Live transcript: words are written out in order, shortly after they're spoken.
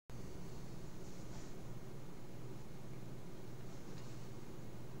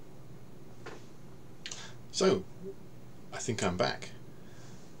So, I think I'm back.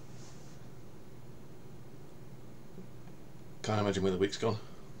 Can't imagine where the week's gone.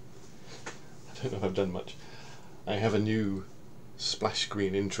 I don't know if I've done much. I have a new splash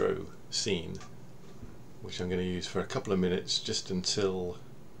screen intro scene which I'm going to use for a couple of minutes, just until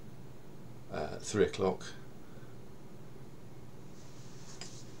 3 o'clock.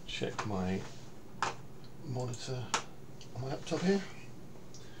 Check my monitor on my laptop here.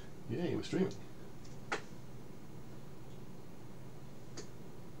 Yeah, we're streaming.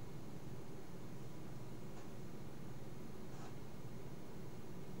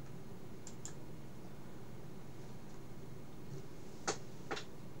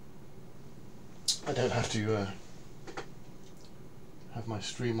 I don't have to have my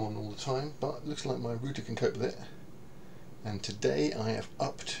stream on all the time, but it looks like my router can cope with it. And today I have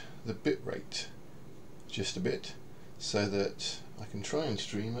upped the bitrate just a bit so that I can try and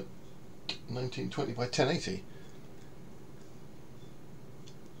stream at 1920 by 1080.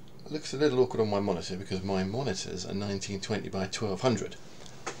 It looks a little awkward on my monitor because my monitors are 1920 by 1200,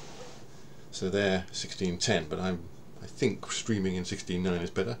 so they're 1610, but I think streaming in 16:9 is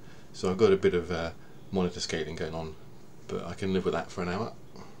better. So I've got a bit of monitor scaling going on, but I can live with that for an hour.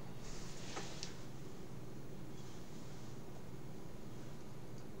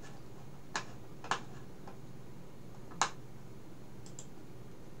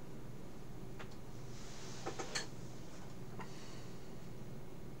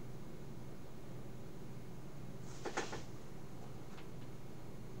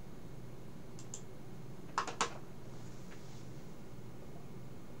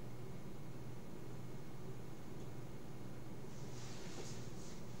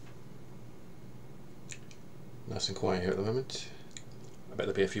 Nice and quiet here at the moment. I bet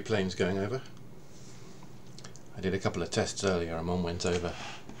there'll be a few planes going over. I did a couple of tests earlier. Our mum went over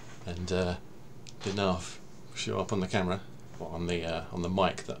and didn't half show up on the camera, or on the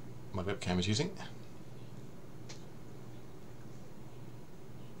mic that my webcam is using.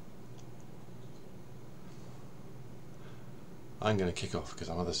 I'm going to kick off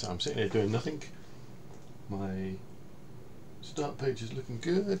because I'm sitting here doing nothing. My start page is looking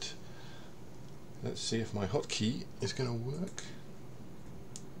good. Let's see if my hotkey is going to work.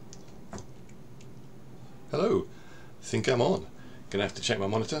 Hello, think I'm on. Gonna have to check my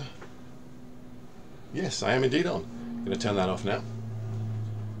monitor. Yes, I am indeed on. Gonna turn that off now.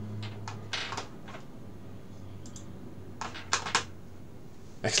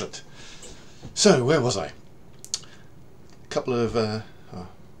 Excellent. So where was I? A couple of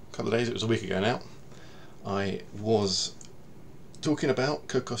days. It was a week ago now. I was talking about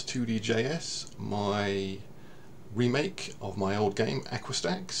Cocos2d JS, my remake of my old game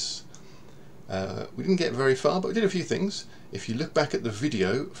AquaStax. We didn't get very far, but we did a few things. If you look back at the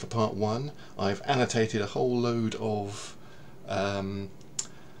video for part 1, I've annotated a whole load of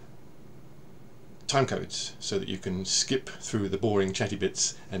timecodes so that you can skip through the boring chatty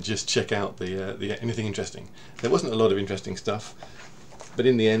bits and just check out the anything interesting. There wasn't a lot of interesting stuff, but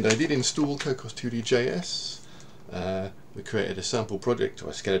in the end I did install Cocos2d JS. We created a sample project,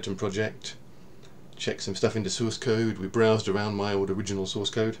 or a skeleton project, checked some stuff into source code, we browsed around my old original source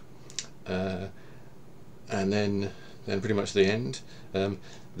code, and then pretty much the end. The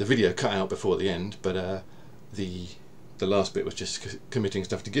video cut out before the end, but the last bit was just committing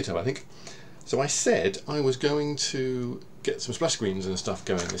stuff to GitHub, I think. So I said I was going to get some splash screens and stuff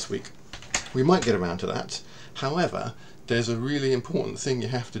going this week. We might get around to that. However, there's a really important thing you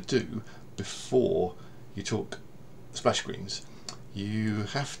have to do before you talk splash screens. You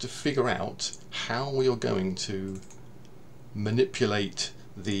have to figure out how you're going to manipulate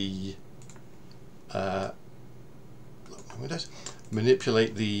the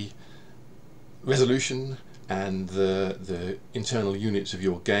resolution and the internal units of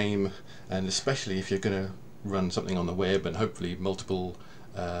your game, and especially if you're going to run something on the web and hopefully multiple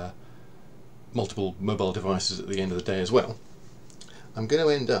mobile devices at the end of the day as well. I'm going to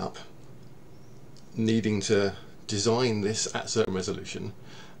end up needing to design this at certain resolution.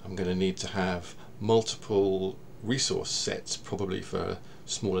 I'm going to need to have multiple resource sets, probably for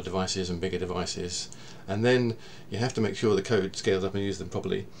smaller devices and bigger devices, and then you have to make sure the code scales up and use them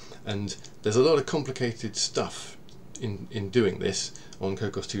properly. And there's a lot of complicated stuff in doing this on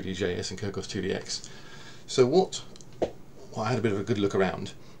Cocos2d JS and Cocos2dX. So I had a bit of a good look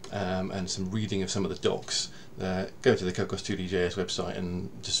around and some reading of some of the docs. Go to the Cocos2d JS website and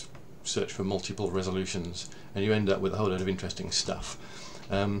just search for multiple resolutions, and you end up with a whole load of interesting stuff.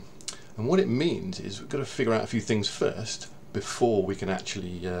 And what it means is we've got to figure out a few things first before we can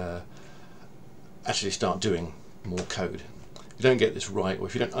actually start doing more code. If you don't get this right, or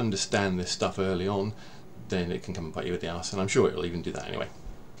if you don't understand this stuff early on, then it can come and bite you with the arse, and I'm sure it'll even do that anyway.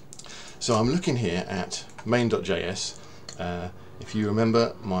 So I'm looking here at main.js. If you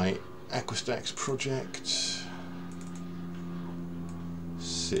remember, my AquaStax project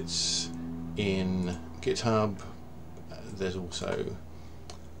sits in GitHub. There's also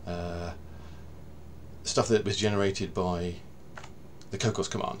stuff that was generated by the Cocos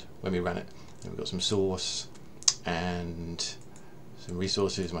command when we ran it. And we've got some source and some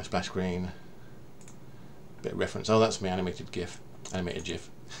resources, my splash screen, bit of reference. Oh, that's my animated GIF, animated GIF.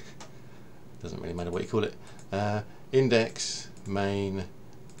 Doesn't really matter what you call it. Index, main,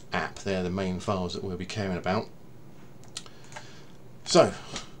 app. They're the main files that we'll be caring about. So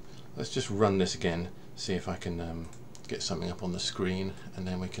let's just run this again, see if I can get something up on the screen, and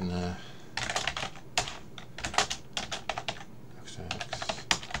then we can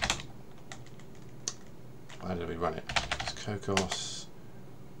how did we run it? It's Cocos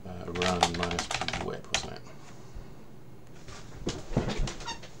run -p web, wasn't it?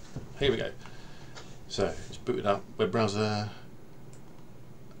 Here we go. So it's booted up, web browser,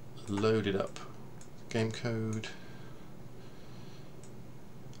 loaded up game code,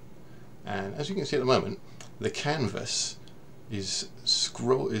 and as you can see at the moment, the canvas is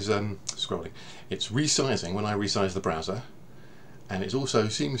scrolling. It's resizing when I resize the browser, and it also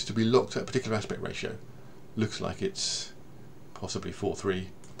seems to be locked at a particular aspect ratio. Looks like it's possibly 4:3.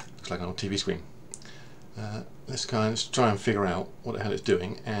 Looks like an old TV screen. Let's try and figure out what the hell it's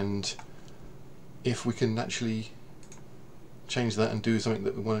doing, and if we can actually change that and do something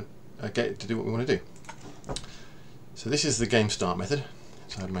that we want to get it to do what we want to do. So this is the game start method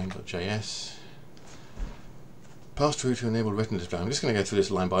inside main.js. Pass through to enable retina display. I'm just going to go through this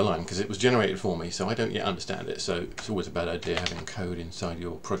line by line because it was generated for me, so I don't yet understand it. So it's always a bad idea having code inside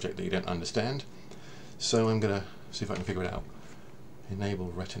your project that you don't understand. So I'm going to see if I can figure it out. Enable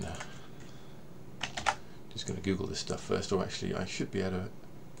retina. Just going to Google this stuff first, or actually I should be able to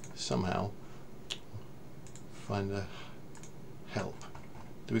somehow find a help.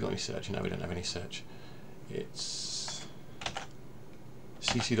 Do we got any search? No, we don't have any search. It's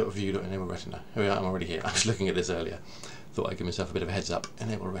cc.view.enable retina. Oh yeah, I'm already here. I was looking at this earlier. Thought I'd give myself a bit of a heads up.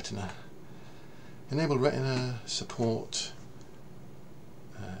 Enable retina. Enable retina support.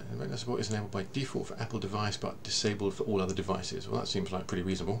 Retina support is enabled by default for Apple device but disabled for all other devices. Well, that seems like pretty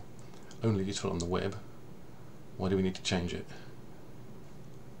reasonable. Only useful on the web. Why do we need to change it?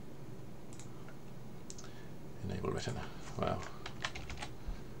 Enable retina. Well,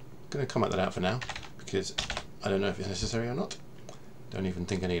 I'm going to comment that out for now because I don't know if it's necessary or not. Don't even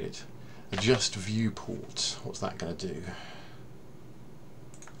think I need it. Adjust viewport. What's that going to do?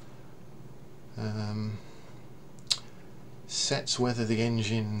 Sets whether the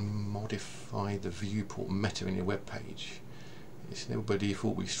engine modified the viewport meta in your web page. It's enabled by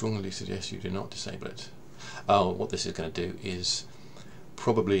default. We strongly suggest you do not disable it. Oh, what this is going to do is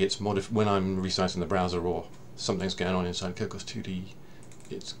probably it's when I'm resizing the browser or something's going on inside Cocos2d,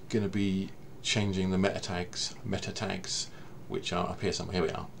 it's going to be changing the meta tags, which are up here somewhere. Here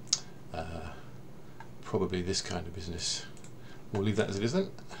we are. Probably this kind of business. We'll leave that as it is then.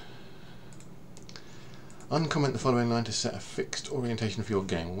 Uncomment the following line to set a fixed orientation for your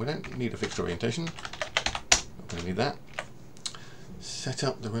game. Well, we don't need a fixed orientation. Not going to need that. Set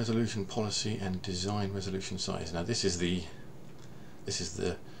up the resolution policy and design resolution size. Now this is the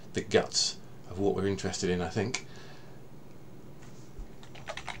guts of what we're interested in, I think.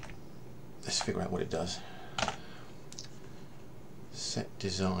 Let's figure out what it does. Set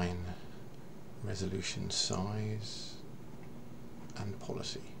design resolution size and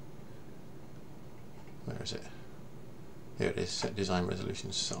policy. Where is it? Here it is. Set design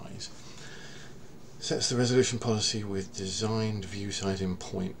resolution size. Sets the resolution policy with designed view size in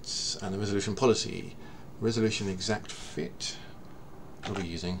points, and the resolution policy, resolution exact fit. What are we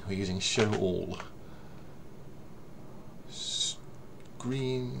using? We're using show all.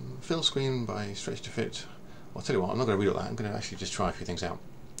 Screen, fill screen by stretch to fit. I'll tell you what, I'm not going to read all that. I'm going to actually just try a few things out.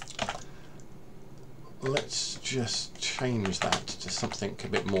 Let's just change that to something a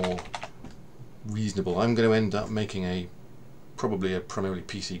bit more reasonable. I'm going to end up making probably a primarily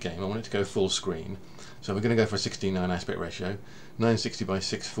PC game. I want it to go full screen, so we're going to go for a 16:9 aspect ratio. 960 by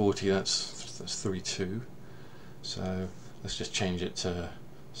 640. That's 32. So let's just change it to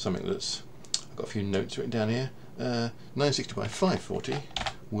something that's. I've got a few notes written down here. 960 by 540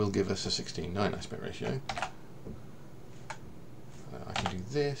 will give us a 16:9 aspect ratio. I can do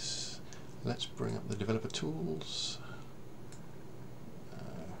this. Let's bring up the developer tools.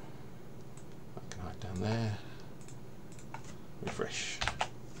 Down there, refresh.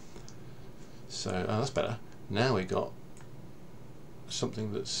 So that's better. Now we got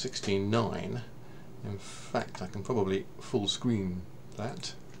something that's 16:9 In fact, I can probably full screen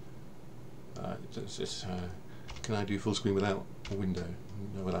that. Can I do full screen without a window?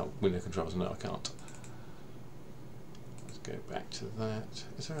 No, without window controls? No, I can't. Let's go back to that.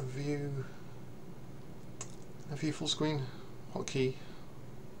 Is there a view? A view full screen? Hotkey.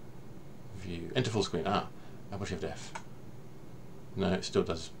 View. Enter full screen. Ah, Apple Shift F. No, it still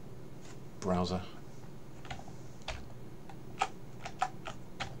does browser.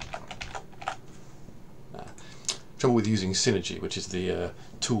 Trouble with using Synergy, which is the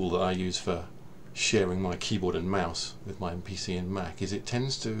tool that I use for sharing my keyboard and mouse with my PC and Mac, is it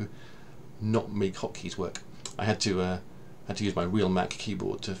tends to not make hotkeys work. I had to use my real Mac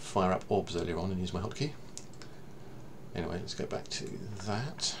keyboard to fire up OBS earlier on and use my hotkey. Anyway, let's go back to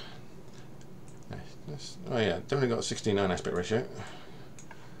that. Oh yeah, definitely got a 16:9 aspect ratio.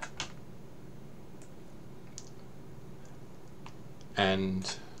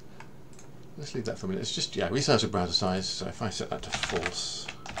 And let's leave that for a minute. It's just, yeah, resize with browser size. So if I set that to false,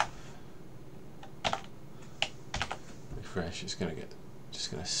 refresh, it's going to get, it's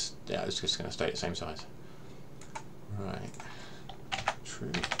just going to stay the same size. Right,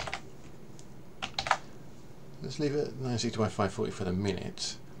 true. Let's leave it at 960 by 540 for the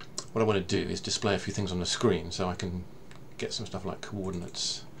minute. What I want to do is display a few things on the screen so I can get some stuff like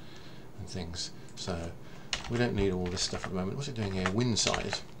coordinates and things. So we don't need all this stuff at the moment. What's it doing here? Win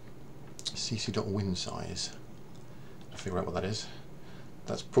size. cc.win size. I'll figure out what that is.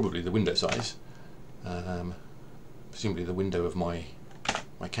 That's probably the window size. Presumably the window of my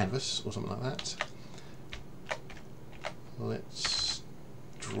canvas or something like that. Let's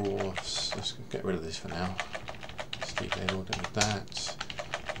let's get rid of this for now. Steve label, don't need that.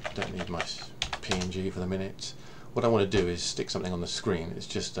 Don't need my PNG for the minute. What I want to do is stick something on the screen. It's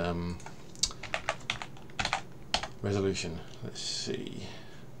just resolution. Let's see.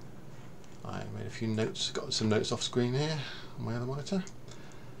 I made a few notes, got some notes off screen here on my other monitor.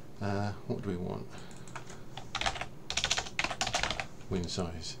 What do we want? Win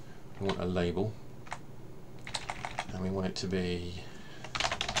size. We want a label, and we want it to be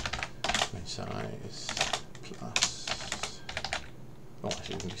win size plus. Oh,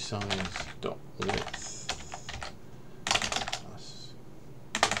 actually, we can do size dot width plus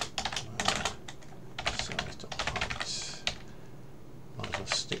size dot height. Might as well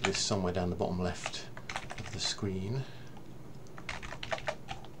stick this somewhere down the bottom left of the screen.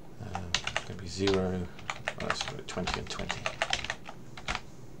 It's going to be 0. Oh, let's go 20 and 20.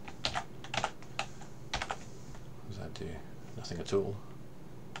 What does that do? Nothing at all.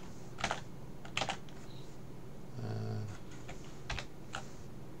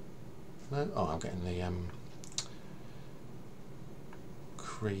 No? Oh, I'm getting the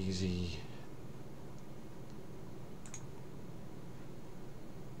crazy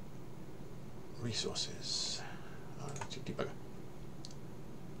resources. Oh, let's debugger.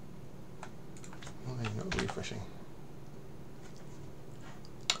 Why not refreshing?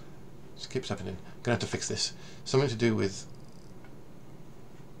 Just keeps happening. I'm gonna have to fix this. Something to do with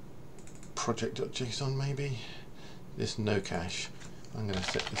project.json maybe. This no cache. I'm going to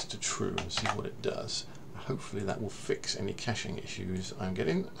set this to true and see what it does. Hopefully that will fix any caching issues I'm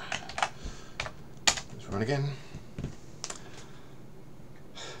getting. Let's run again.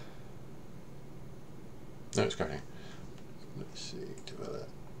 No, it's crashing. Let's see, develop.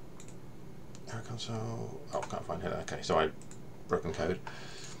 Error console. Oh, can't find header. Okay, so I broken code.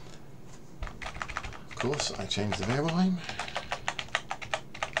 Of course, I changed the variable name.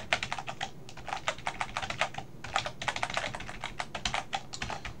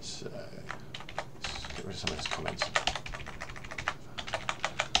 Some of those comments.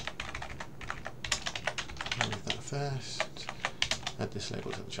 Leave that first. Add this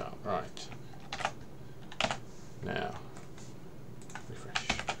label to the chart. Right. Now, refresh.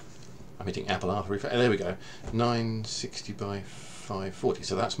 I'm hitting Apple after refresh. There we go. 960 by 540.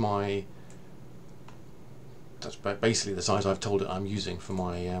 So that's my. That's basically the size I've told it I'm using for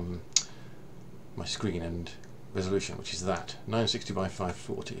my my screen and resolution, which is that 960 by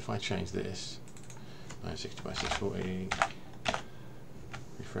 540. If I change this. 960 by 640,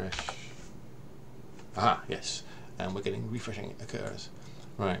 refresh. Aha, yes, and we're getting refreshing occurs.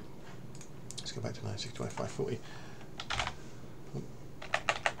 Right, let's go back to 960 by 540.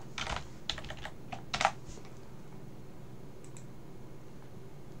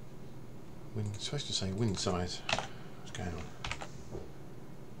 It's supposed to say win size. What's going on?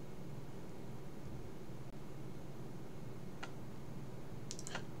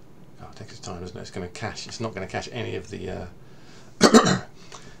 It takes its time, doesn't it? It's going to cache. It's not going to cache any of the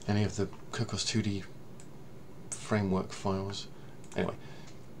any of the Cocos2d framework files. Anyway,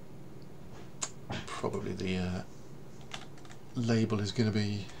 probably the label is going to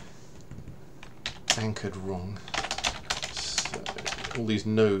be anchored wrong. So all these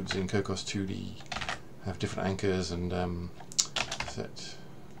nodes in Cocos2d have different anchors and set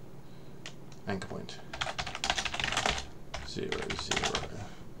anchor point 0, 0.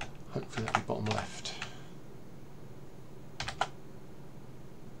 Hopefully that'll be bottom left.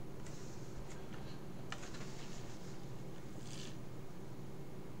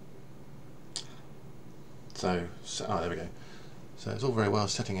 So oh, there we go. So it's all very well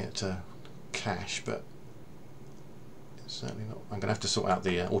setting it to cache, but it's certainly not. I'm going to have to sort out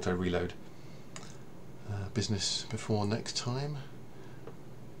the auto reload business before next time.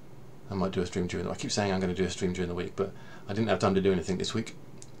 I might do a stream during the week. I keep saying I'm going to do a stream during the week, but I didn't have time to do anything this week.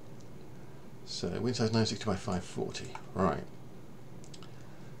 So win size 960 by 540. Right.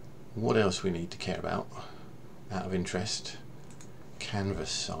 What else we need to care about out of interest?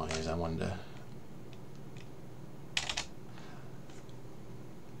 Canvas size, I wonder.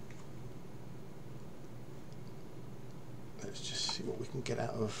 Let's just see what we can get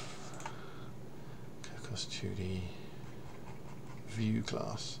out of Cocos2d view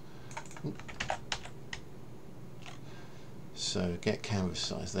class. So get canvas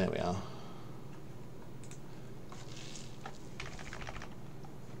size, there we are.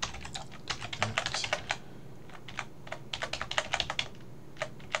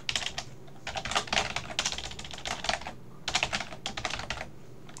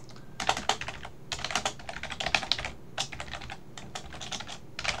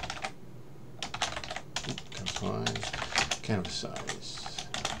 Canvas size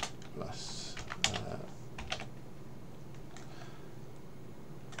plus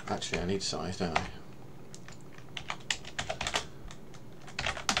actually I need size, don't I?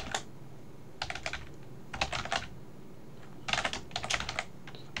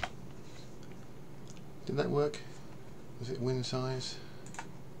 Did that work? Was it win size?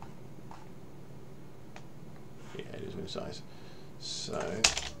 Yeah, it is win size. So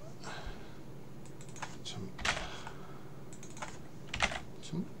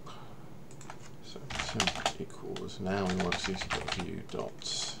equals, now we want cc.view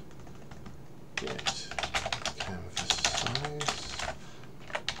dot get canvas size.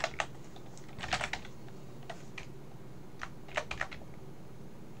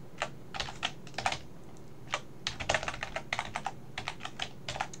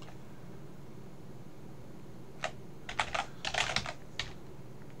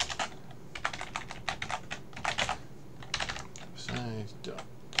 Size dot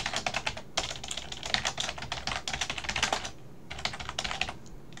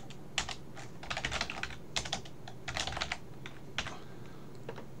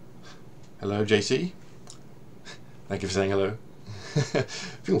hello, JC. Thank you for saying hello.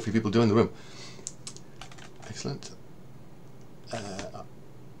 Feel free people do in the room. Excellent.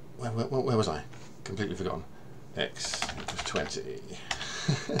 Where was I? Completely forgotten. X equals 20.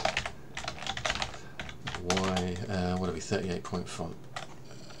 Y, what are we? 38 point font.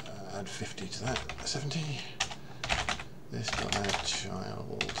 Add 50 to that. 70. This dot add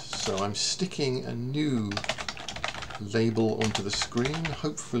child. So I'm sticking a new label onto the screen,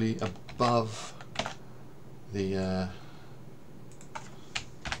 hopefully above the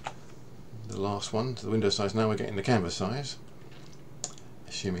last one, to the window size. Now we're getting the canvas size,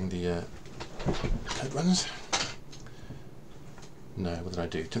 assuming the code runs. No, what did I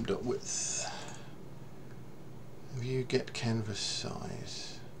do? Temp.width. View get canvas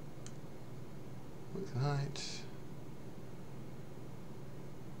size. Width and height.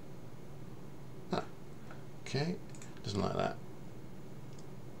 Ah, okay. Doesn't like that.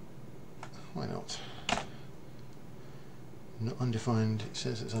 Why not? Not undefined. It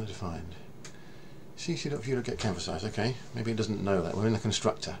says it's undefined. cc.view.get canvas size. Okay, maybe it doesn't know that. We're in the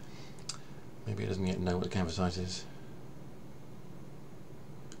constructor. Maybe it doesn't yet know what the canvas size is.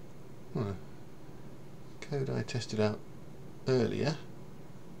 Code I tested out earlier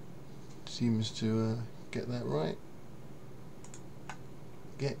seems to get that right.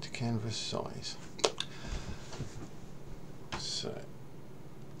 Get canvas size. So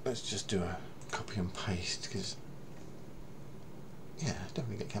let's just do a copy and paste, because yeah,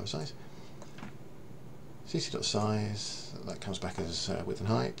 definitely get canvas size. cc.size, that comes back as width and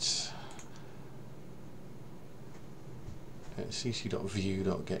height.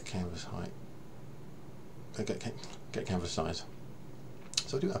 cc.view.get canvas height. Get canvas size.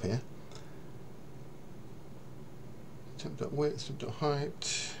 So I'll do it up here. Temp.width,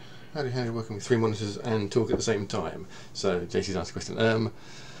 temp.height. How do you handle working with 3 monitors and talk at the same time? So JC's asked a question.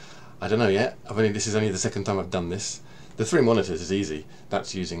 I don't know yet. This is only the second time I've done this, The 3 monitors is easy.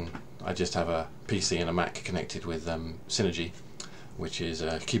 That's using, I just have a PC and a Mac connected with Synergy, which is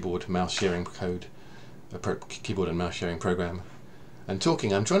a keyboard mouse sharing code, keyboard and mouse sharing program. And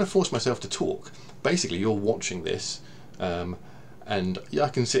talking, I'm trying to force myself to talk. Basically, you're watching this, and I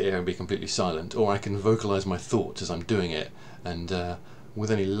can sit here and be completely silent, or I can vocalize my thoughts as I'm doing it, and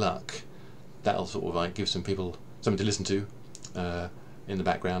with any luck, that'll sort of like give some people something to listen to in the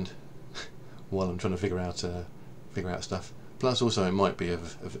background while I'm trying to figure out stuff. Plus, also, it might be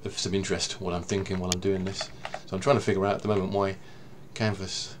of some interest what I'm thinking while I'm doing this. So I'm trying to figure out at the moment why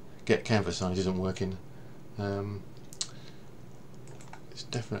get canvas size isn't working. It's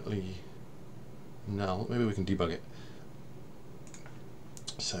definitely null. Maybe we can debug it.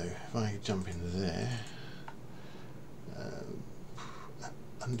 So if I jump in there,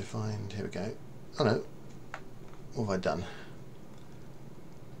 undefined, here we go. Oh no, what have I done?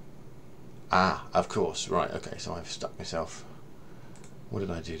 Ah, of course, right, okay, so I've stuck myself. What did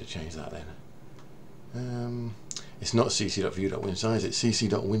I do to change that then? It's not cc.view.winsize, it's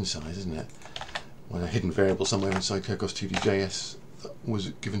cc.winsize, isn't it? Well, a hidden variable somewhere inside Cocos2d.js that was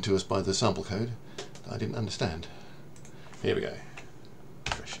given to us by the sample code that I didn't understand. Here we go.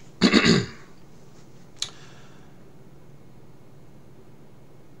 Fresh.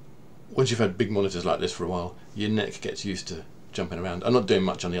 Once you've had big monitors like this for a while, your neck gets used to jumping around. I'm not doing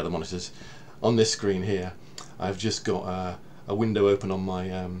much on the other monitors. On this screen here, I've just got a window open on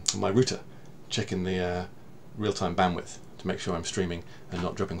my router, checking the real-time bandwidth to make sure I'm streaming and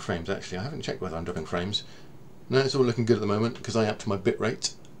not dropping frames. Actually, I haven't checked whether I'm dropping frames. No, it's all looking good at the moment because I upped my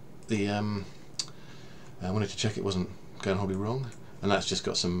bitrate. I wanted to check it wasn't going horribly wrong, and that's just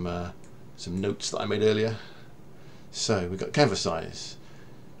got some notes that I made earlier. So we've got canvas size.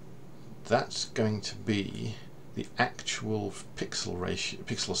 That's going to be the actual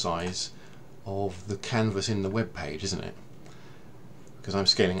pixel size of the canvas in the web page, isn't it? Because I'm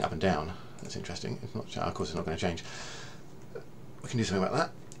scaling it up and down. That's interesting. It's not, of course, it's not going to change. We can do something about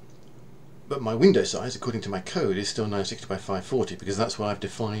that. But my window size, according to my code, is still 960 by 540 because that's where I've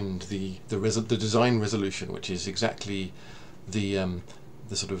defined the design resolution, which is exactly the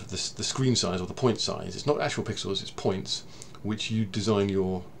sort of the screen size or the point size. It's not actual pixels; it's points, which you design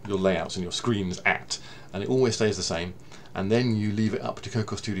your layouts and your screens at, and it always stays the same. And then you leave it up to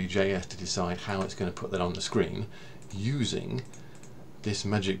Cocos2d.js to decide how it's going to put that on the screen using this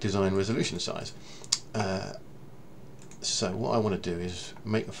magic design resolution size. So what I want to do is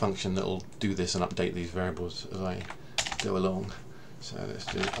make a function that will do this and update these variables as I go along. So let's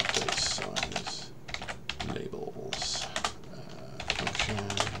do update size labels function.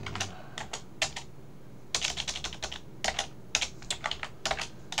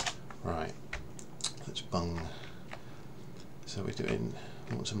 Right, let's bung. So we're doing,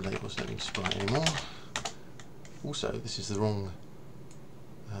 I want some labels, don't need sprite anymore. Also, this is the wrong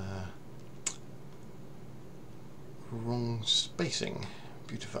spacing.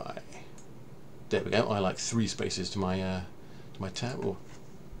 Beautify. There we go. I like 3 spaces to my tab, or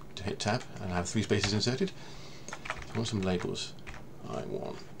to hit tab and have 3 spaces inserted. I want some labels. I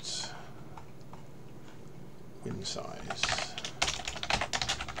want win size.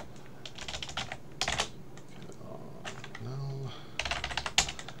 Null.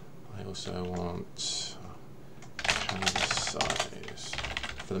 I also want canvas size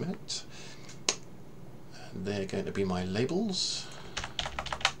for the minute. And they're going to be my labels.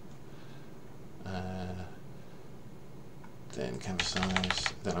 Then canvas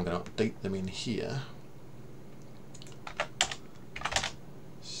size. Then I'm going to update them in here.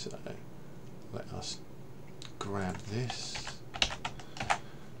 So let us grab this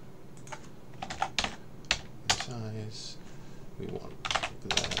size. We want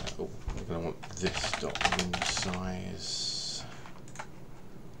we're going to want this dot win size.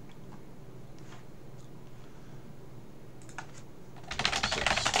 Set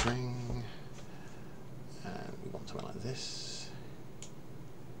string, and we want something like this.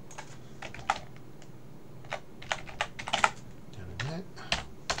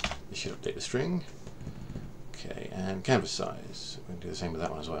 This should update the string. Okay, and canvas size. We're going to do the same with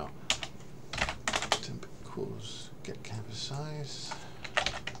that one as well. Temp equals get canvas size.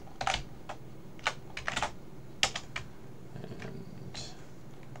 And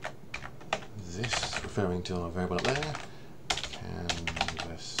this, referring to our variable up there,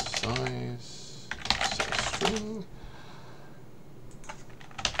 canvas size, set string.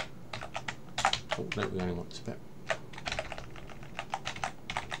 Oh no, we only want spec.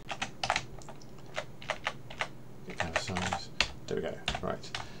 There we go,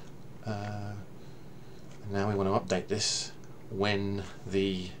 right. Now we want to update this when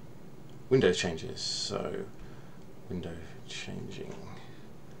the Windows changes. So window changing.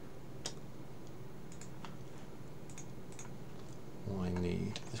 What I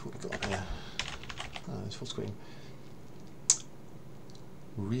need is what we've got up here. Oh, it's full screen.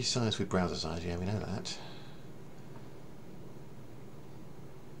 Resize with browser size, yeah, we know that.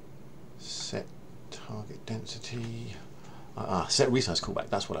 Set target density. Set resize callback,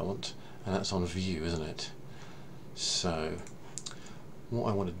 that's what I want. And that's on view, isn't it? So, what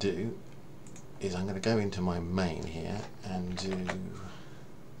I want to do is I'm going to go into my main here and do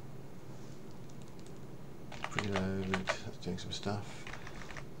preload. That's doing some stuff.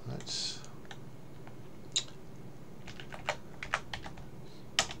 Let's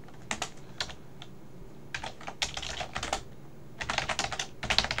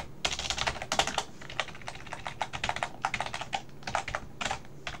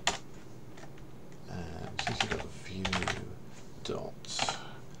view dot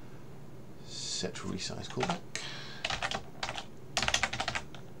set resize callback.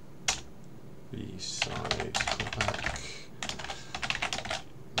 Resize callback.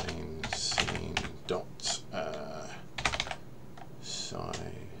 Main scene dot size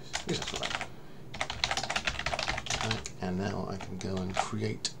resize callback. And now I can go and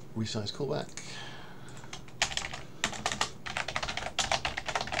create resize callback.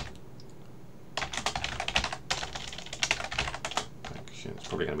 It's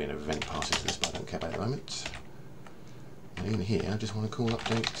probably going to be an event passes to this, but I don't care about it at the moment. And in here, I just want to call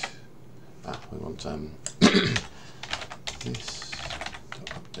update. We want this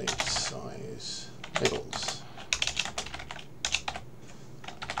update size labels.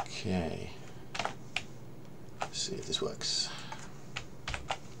 Okay. Let's see if this works.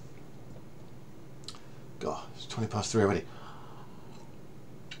 God, it's 3:20 already.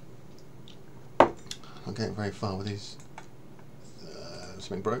 Not getting very far with these.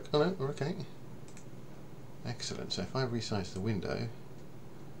 Something broke. Oh no, we're okay. Excellent. So if I resize the window,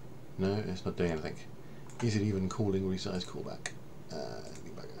 no, it's not doing anything. Is it even calling resize callback?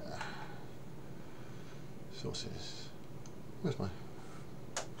 Sources. Where's my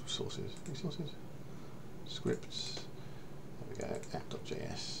sources? Any sources? Scripts. There we go.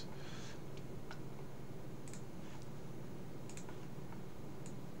 App.js.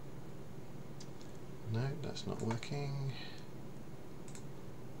 No, that's not working.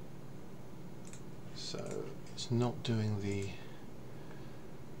 So it's not doing the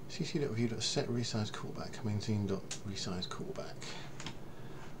cc.view.set resize callback, main scene.resize callback.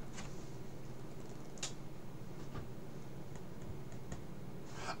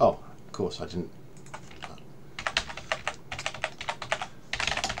 Oh, of course I didn't.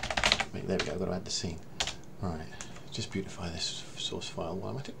 Wait, there we go, I've got to add the scene. Right, just beautify this source file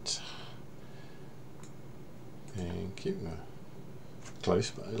while I'm at it. Thank you. No,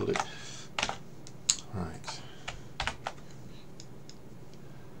 close, but it'll do. Right.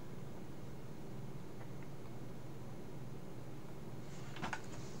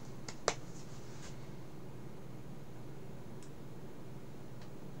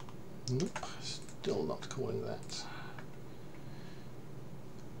 Nope, still not calling that.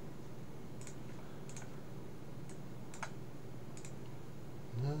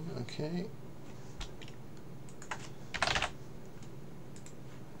 No, okay.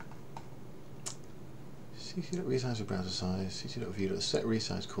 cc.resize with browser size, cc.view.set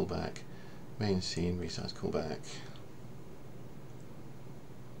resize callback, main scene resize callback.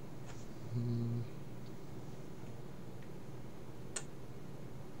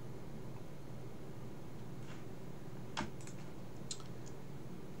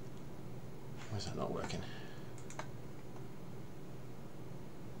 Why is that not working?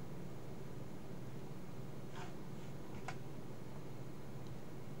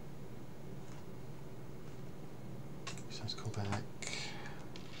 Let's go back.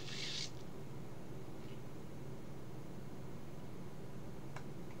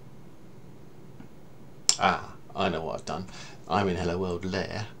 I know what I've done. I'm in Hello World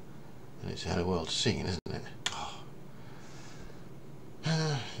layer, and it's a Hello World scene, isn't it?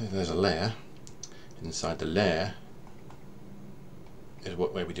 There's a layer. Inside the layer is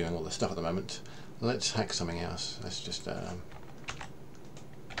what where we're doing all the stuff at the moment. Let's hack something else. Let's just tell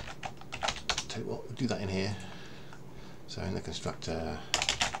you what, we'll do that in here. So in the constructor,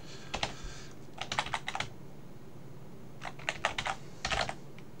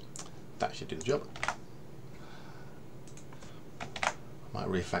 that should do the job. I might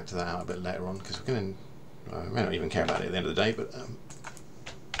refactor that out a bit later on because we're going to, I may not even care about it at the end of the day, but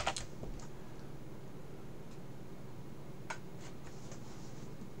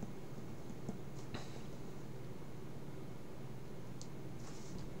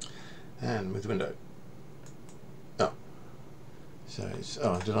and move the window. Oh, So it's,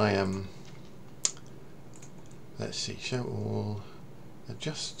 oh, did I, let's see, show all,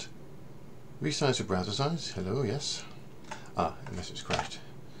 adjust, resize the browser size, hello, yes. Ah, unless it's crashed.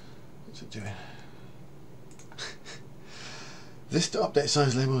 What's it doing? This to update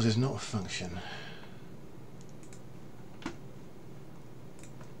size labels is not a function.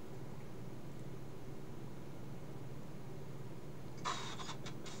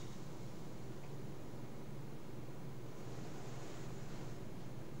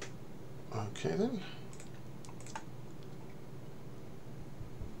 Okay then.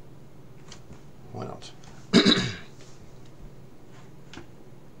 Why not?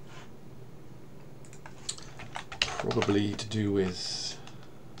 Probably to do with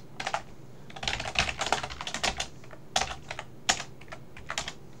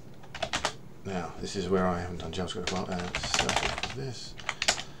now. This is where I haven't done JavaScript. Well, self this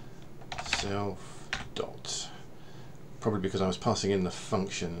self dot. Probably because I was passing in the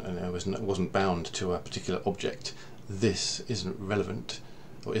function and it wasn't bound to a particular object. This isn't relevant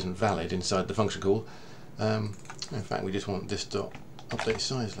or isn't valid inside the function call. In fact, we just want this dot update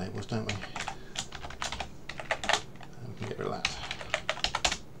size labels, don't we? And we can get rid of that.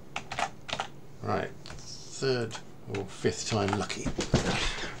 Right, third or fifth time lucky.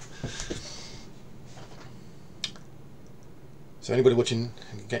 So anybody watching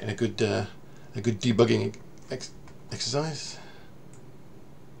getting a good debugging exercise?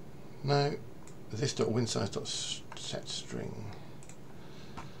 No. This dot win size dot set string.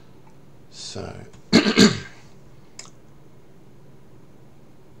 So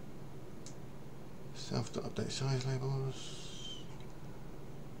self dot update size labels.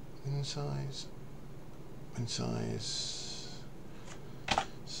 Win size. Win size.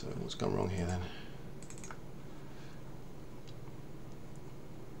 So what's gone wrong here then?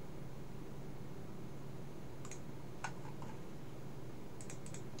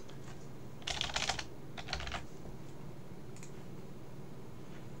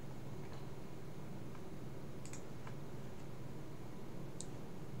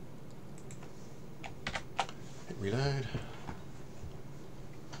 Reload.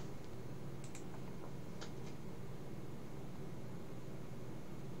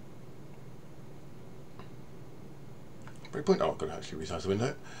 Breakpoint. Oh, I've got to actually resize the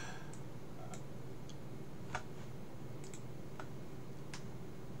window.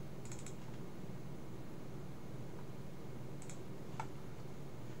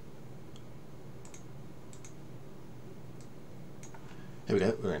 Here we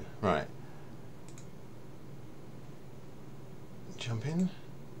go. We're in. Right. Jump in,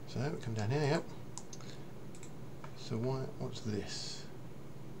 so we come down here, yep. So what's this?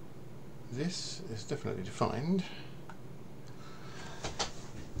 This is definitely defined.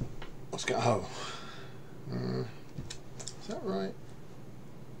 Let's go, oh. Is that right?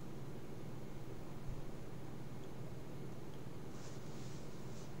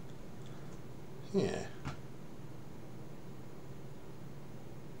 Yeah.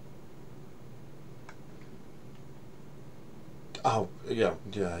 Oh, yeah,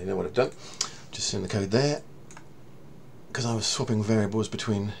 you know what I've done. Just send the code there. Because I was swapping variables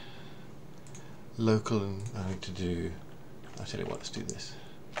between local and I need to do, I'll tell you what, let's do this.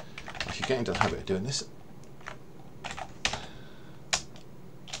 I should get into the habit of doing this.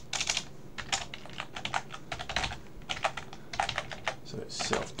 So it's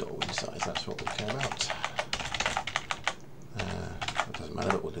self.winsize, that's what we care about. It doesn't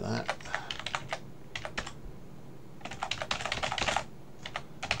matter, but we'll do that.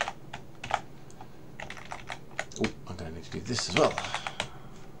 Do this as well.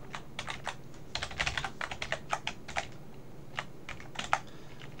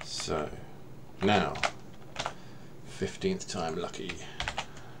 So now 15th time lucky.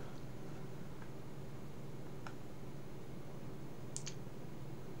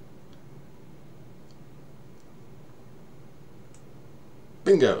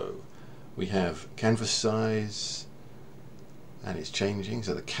 Bingo! We have canvas size and it's changing.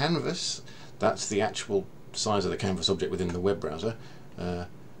 So the canvas, that's the actual size of the canvas object within the web browser. If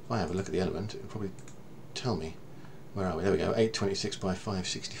I have a look at the element, it'll probably tell me. Where are we? There we go. 826 by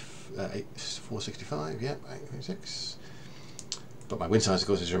 465. Yep, 826. But my win size, of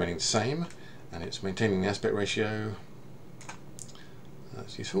course, is remaining the same, and it's maintaining the aspect ratio.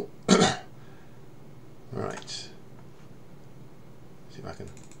 That's useful. Right. See if I can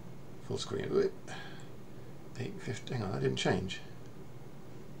full screen it. 850. Hang on, that didn't change.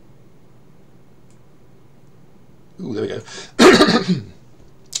 Ooh, there we go.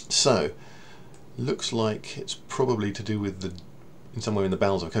 So, looks like it's probably to do with the, in somewhere in the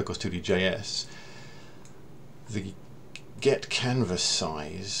bowels of Cocos2d JS, the get canvas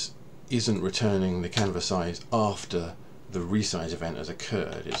size isn't returning the canvas size after the resize event has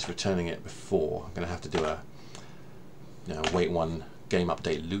occurred, it's returning it before. I'm going to have to do a wait one game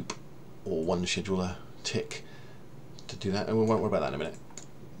update loop or one scheduler tick to do that, and we won't worry about that in a minute.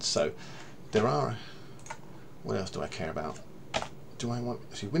 So there are, what else do I care about? Do I want,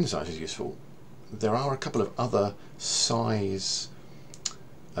 see, win size is useful. There are a couple of other size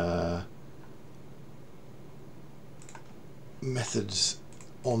methods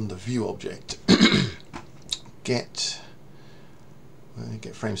on the view object. get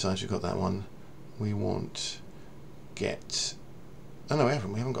frame size, we've got that one. We want get, oh no, we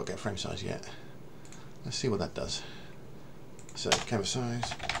haven't got get frame size yet. Let's see what that does. So canvas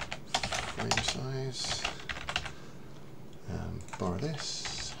size, frame size, borrow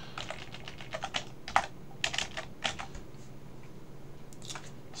this.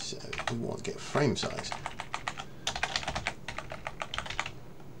 So we want get frame size.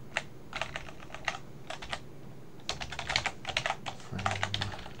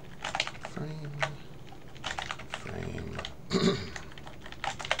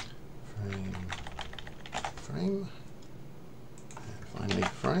 Frame, and finally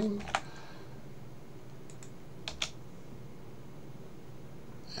frame,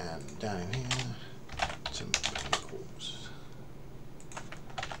 and down in here some pinnacles.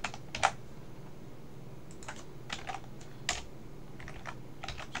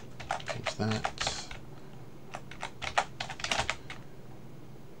 Pinch that.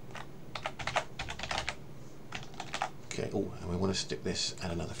 Okay, oh, and we want to stick this,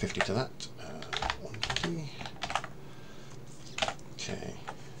 add another 50 to that. 150. Okay.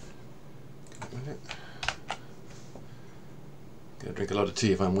 Gonna drink a lot of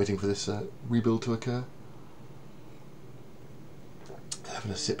tea if I'm waiting for this rebuild to occur.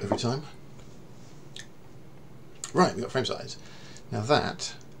 Having a sip every time. Right, we've got frame size. Now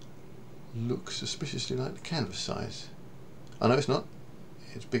that looks suspiciously like the canvas size. Oh no, it's not.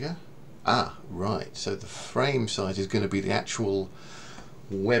 It's bigger. Ah, right. So the frame size is going to be the actual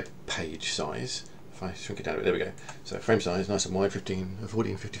web page size. If I shrink it down a bit, there we go. So frame size nice and wide,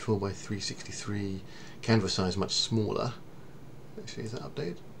 1454 by 363. Canvas size much smaller. Actually, is that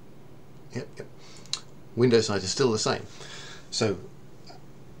updated? Yep, yep. Window size is still the same. So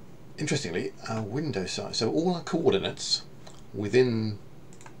interestingly, our window size, so all our coordinates within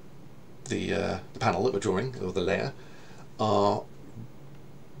the panel that we're drawing, or the layer, are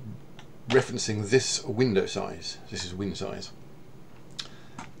referencing this window size. This is win size,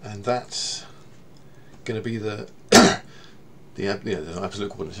 and that's going to be the the absolute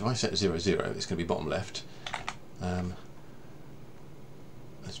coordinates. If I set 0, 0, it's going to be bottom left.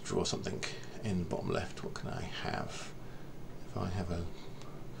 Let's draw something in bottom left. What can I have? If I have a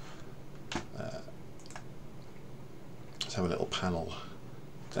let's have a little panel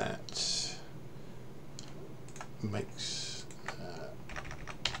that makes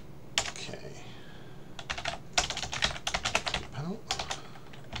okay, panel.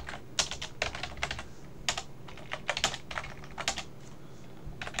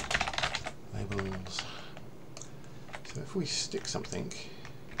 Labels. So if we stick something,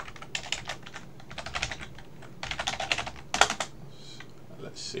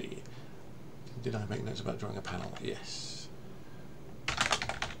 let's see. Did I make notes about drawing a panel? Yes.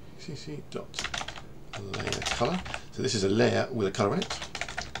 CC dot layer color. So this is a layer with a color in it.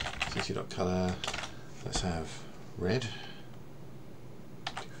 CC dot color. Let's have red.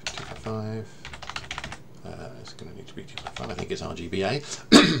 255. It's going to need to be 255. I think it's RGBA.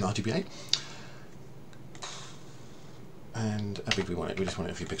 RGBA. And how big do we want it? We just want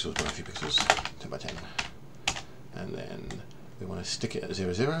it a few pixels by a few pixels. 10 by 10. And then we want to stick it at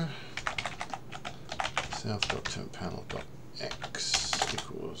 0, 0. Self.termPanel.x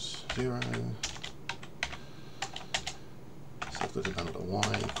equals 0.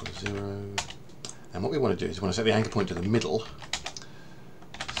 Self.termPanel.y equals 0. And what we want to do is we want to set the anchor point to the middle.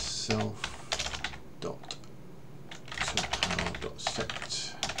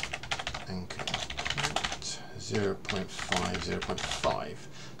 Self.termPanel.set anchor point 0.5, 0.5.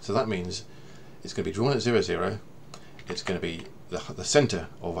 So that means it's going to be drawn at 0, 0. It's going to be the center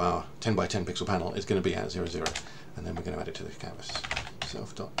of our 10 by 10 pixel panel is going to be at 0, 0, and then we're going to add it to the canvas.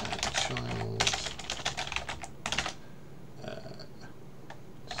 Self.addChild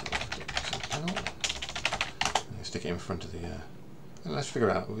self.panel. Stick it in front of the. And let's figure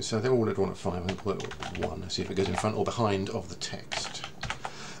out. So they're all drawn at 5. I'm going to put it at 1. Let's see if it goes in front or behind of the text.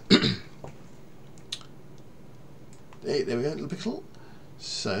 There we go, little pixel.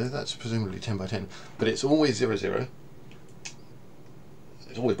 So that's presumably 10 by 10, but it's always 0, 0.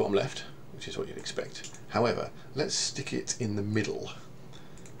 It's always bottom left, which is what you'd expect. However, let's stick it in the middle.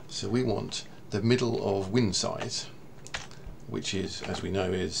 So we want the middle of win size, which is, as we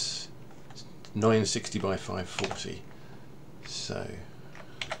know, is 960 by 540. So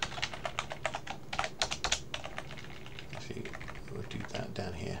actually, we'll do that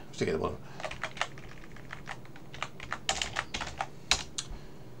down here. Stick it at the bottom.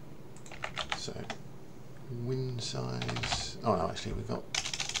 So win size. Oh no, actually we've got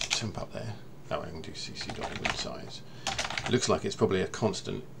temp up there. That way I can do cc.win size. It looks like it's probably a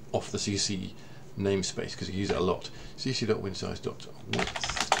constant off the cc namespace because you use it a lot.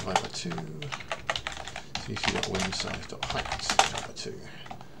 cc.winsize.width divided by 2. cc.winsize.height divided by 2.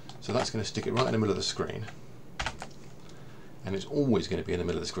 So that's going to stick it right in the middle of the screen, and it's always going to be in the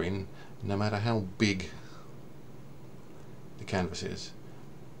middle of the screen no matter how big the canvas is.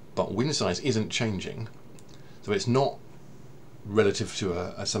 But win size isn't changing, so it's not relative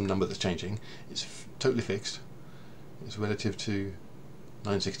to some number that's changing. It's totally fixed. It's relative to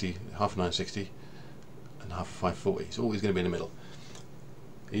 960, half of 960 and half of 540. It's always going to be in the middle,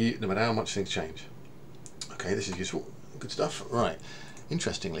 no matter how much things change. Okay, this is useful. Good stuff. Right.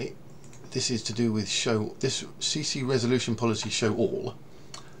 Interestingly, this is to do with this CC resolution policy show all,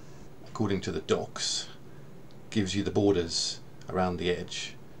 according to the docs, gives you the borders around the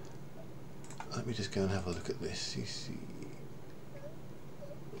edge. Let me just go and have a look at this. CC.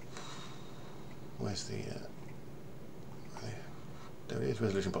 Where's the there it is,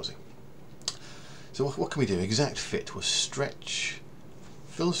 resolution policy. So what can we do? Exact fit was stretch,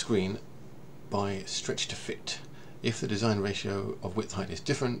 fill screen by stretch to fit. If the design ratio of width height is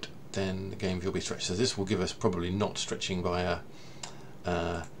different, then the game will be stretched. So this will give us probably not stretching by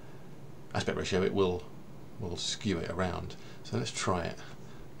a aspect ratio. It will skew it around. So let's try it.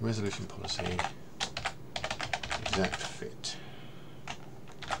 Resolution policy, exact fit.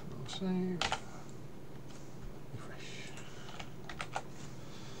 Save.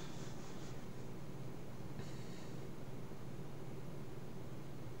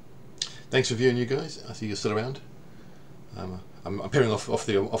 Thanks for viewing, you guys. I see you're still around. I'm appearing off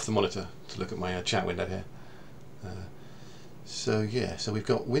the monitor to look at my chat window here. So yeah, so we've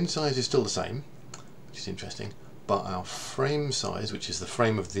got win size is still the same, which is interesting, but our frame size, which is the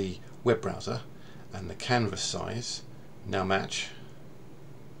frame of the web browser, and the canvas size now match.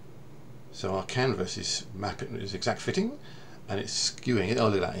 So our canvas is exact fitting, and it's skewing it. Oh,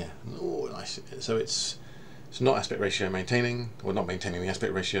 look at that, yeah. Oh, nice. So it's not aspect ratio maintaining, or not maintaining the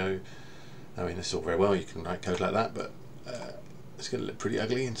aspect ratio. I mean, it's all very well, you can write code like that, but it's going to look pretty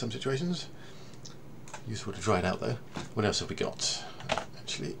ugly in some situations. Useful to try it out though. What else have we got?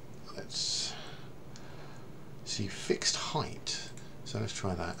 Actually, let's see, fixed height. So let's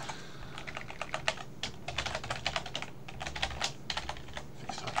try that.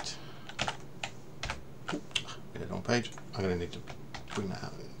 Fixed height. Get it on page. I'm going to need to bring that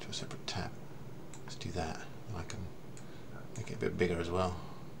out into a separate tab. Let's do that, and I can make it a bit bigger as well.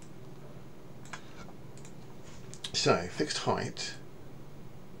 So, fixed height,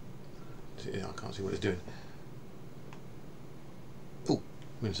 I can't see what it's doing. Oh,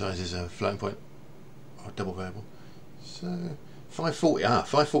 win size is a floating point, or double variable. So, 540,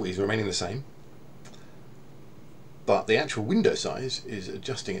 540 is remaining the same, but the actual window size is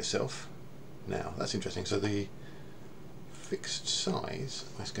adjusting itself now. That's interesting. So the fixed size,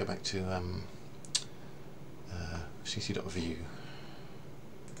 let's go back to cc.view.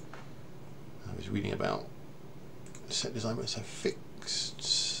 I was reading about set design, so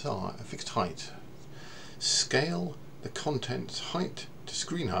fixed height, scale the content's height to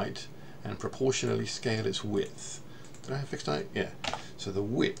screen height and proportionally scale its width. Did I have fixed height? Yeah. So the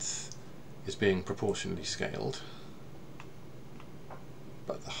width is being proportionally scaled,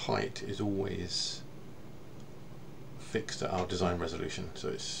 but the height is always fixed at our design resolution. So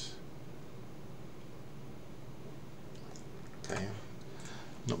it's okay.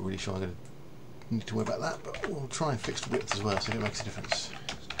 Not really sure I'm going to need to worry about that, but we'll try fixed width as well, so it makes a difference.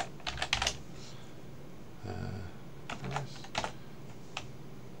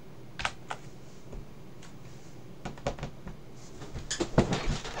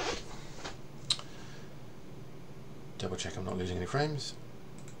 Double check I'm not losing any frames.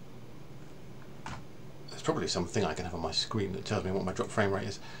 There's probably something I can have on my screen that tells me what my drop frame rate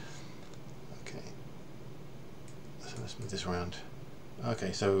is. Okay, so let's move this around.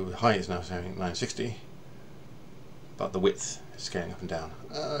 Okay, so height is now showing 960, but the width is scaling up and down.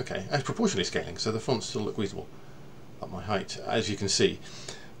 Okay, it's proportionally scaling, so the fonts still look reasonable. But my height, as you can see,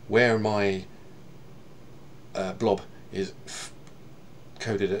 where my blob is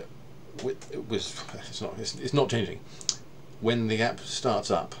coded at width, it's not changing. When the app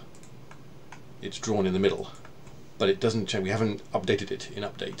starts up, it's drawn in the middle, but it doesn't change. We haven't updated it in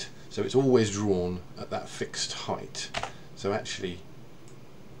update, so it's always drawn at that fixed height. So actually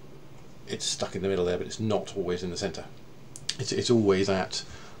it's stuck in the middle there, but it's not always in the center. It's always at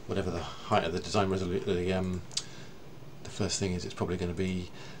whatever the height of the design resolution. The first thing is, it's probably going to be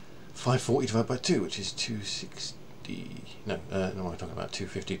 540 divided by 2, which is 260. No, I'm talking about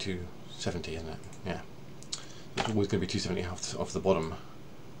 250, 270, isn't it? Yeah. It's always going to be 270 off the bottom.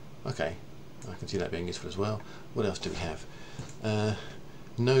 Okay, I can see that being useful as well. What else do we have?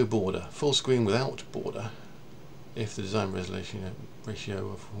 No border. Full screen without border. If the design resolution ratio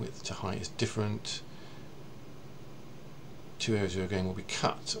of width to height is different, 2 areas of your game will be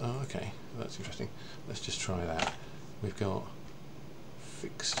cut. Oh, okay, that's interesting. Let's just try that. We've got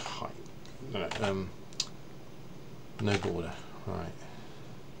fixed height. No border. Right.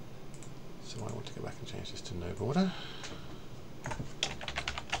 So I want to go back and change this to no border. Go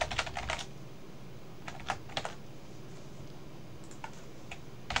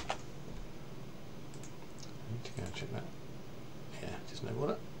and check that. Yeah, just no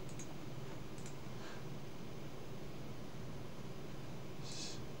border.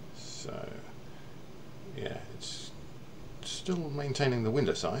 So yeah, it's still maintaining the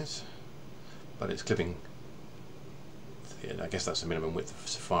window size, but it's clipping. Yeah, I guess that's the minimum width of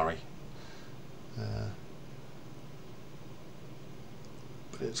Safari.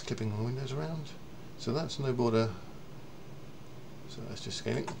 But it's clipping the windows around. So that's no border. So that's just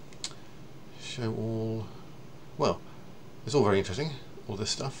scaling. Show all. Well, it's all very interesting, all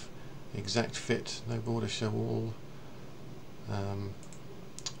this stuff. Exact fit, no border, show all.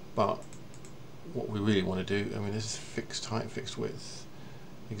 But what we really want to do, I mean, this is fixed height, fixed width,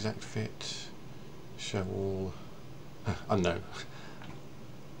 exact fit, show all, unknown.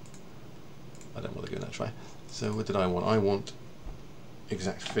 I don't want to give that a try. So what did I want? I want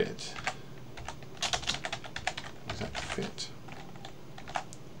exact fit. Exact fit.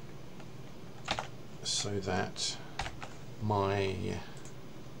 So that my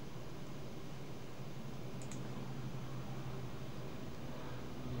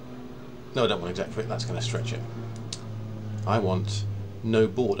no, I don't want exact fit, that's going to stretch it. I want no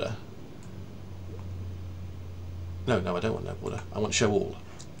border. No, I don't want no border. I want show all.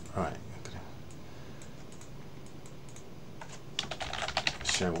 Right.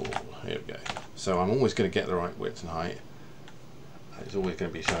 Show all. Here we go. So I'm always going to get the right width and height. It's always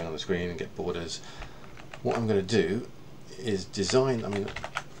going to be showing on the screen and get borders. What I'm going to do is design, I mean,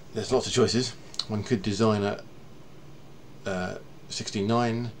 there's lots of choices. One could design a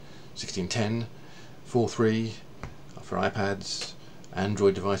 16:9, 16:10, 4:3 for iPads.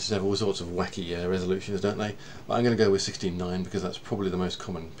 Android devices have all sorts of wacky resolutions, don't they? But I'm going to go with 16:9 because that's probably the most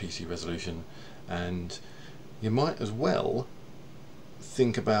common PC resolution, and you might as well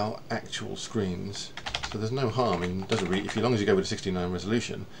think about actual screens. So there's no harm in, doesn't really, if as long as you go with a 16:9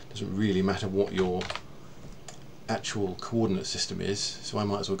 resolution, it doesn't really matter what your actual coordinate system is. So I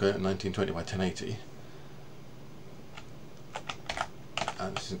might as well go at 1920 by 1080.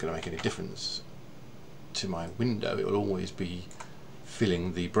 And this isn't going to make any difference to my window. It will always be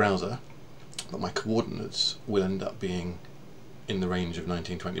filling the browser, but my coordinates will end up being in the range of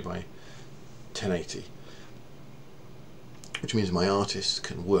 1920 by 1080, which means my artist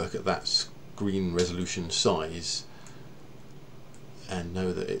can work at that screen resolution size and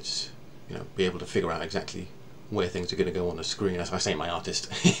know that it's, you know, be able to figure out exactly where things are going to go on the screen. As I say, my artist,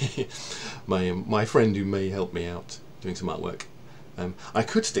 my friend who may help me out doing some artwork. I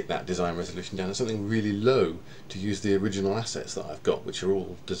could stick that design resolution down to something really low to use the original assets that I've got, which are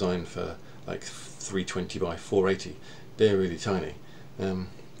all designed for like 320 by 480. They're really tiny. Can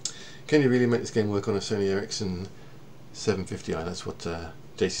you really make this game work on a Sony Ericsson K750i? That's what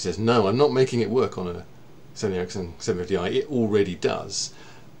JC says. No, I'm not making it work on a Sony Ericsson K750i. It already does.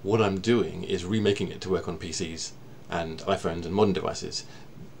 What I'm doing is remaking it to work on PCs and iPhones and modern devices.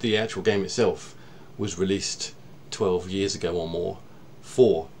 The actual game itself was released 12 years ago or more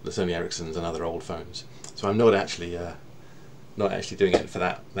for the Sony Ericssons and other old phones. So I'm not actually doing it for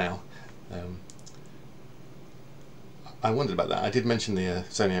that now. I wondered about that. I did mention the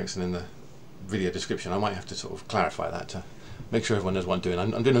Sony Ericsson in the video description. I might have to sort of clarify that to make sure everyone knows what I'm doing.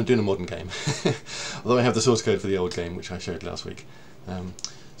 I'm doing a modern game, although I have the source code for the old game, which I showed last week.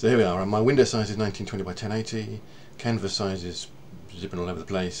 So here we are. My window size is 1920 by 1080. Canvas size is zipping all over the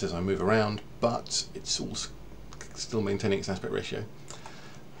place as I move around, but it's all still maintaining its aspect ratio.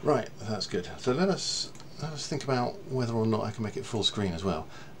 Right, that's good. So let us think about whether or not I can make it full screen as well.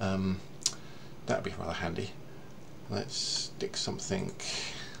 That would be rather handy. Let's stick something.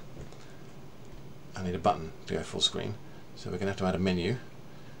 I need a button to go full screen, so we're going to have to add a menu.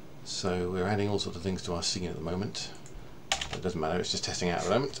 So we're adding all sorts of things to our scene at the moment. But it doesn't matter, it's just testing out at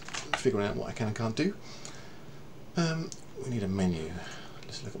the moment, figuring out what I can and can't do. We need a menu.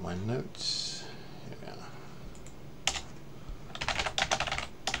 Let's look at my notes. Here we are.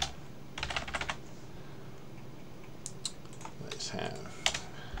 Let's have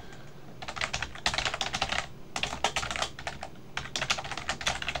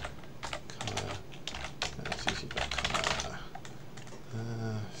colour. CC.colour.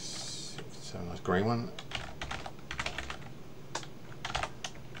 So a nice grey one.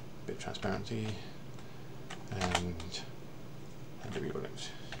 Bit of transparency. And we want it.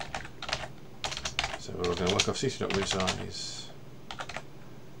 So we're going to work off cc.width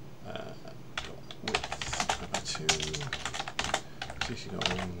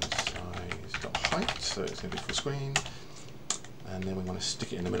cc.width height, so it's going to be full screen, and then we want to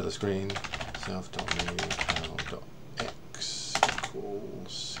stick it in the middle of the screen. Self.move.x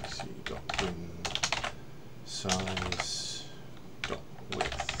equals cc.win size.width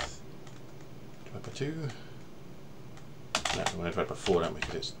divided by 2. No, we want to divide by 4, don't we?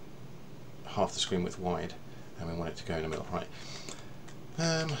 Because it's half the screen width wide, and we want it to go in the middle. Right.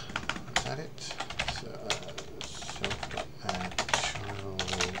 Let's add it. So self.add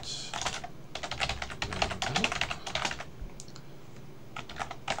child's main panel.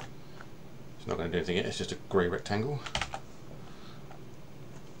 It's not going to do anything yet. It's just a grey rectangle.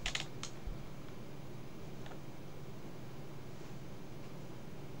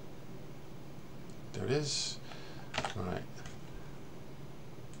 There it is. Right.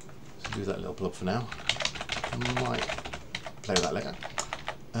 So do that little blob for now. Might play with that later.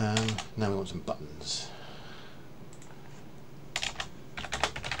 Now we want some buttons.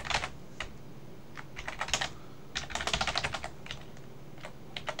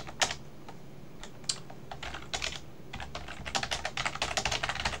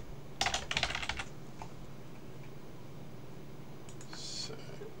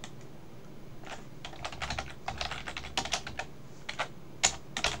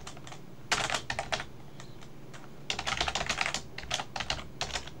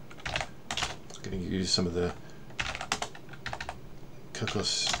 Use some of the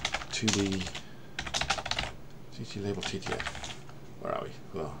Cocos2d CC label TTF. Where are we?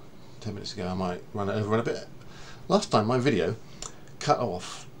 Well, 10 minutes ago I might run it over a bit. Last time my video cut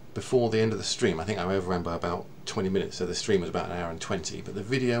off before the end of the stream. I think I overran by about 20 minutes, so the stream was about 1 hour and 20, but the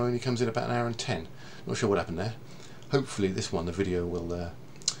video only comes in about 1 hour and 10. Not sure what happened there. Hopefully this one, the video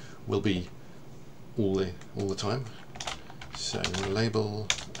will be all the time. So label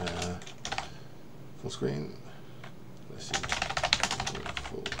full screen. Let's see.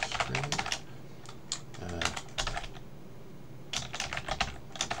 Full screen.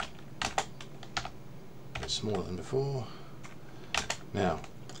 A bit smaller than before. Now,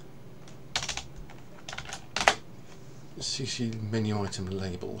 CC menu item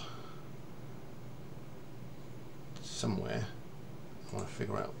label. Somewhere, I want to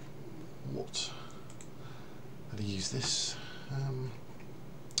figure out how to use this.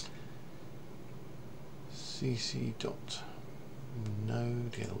 CC dot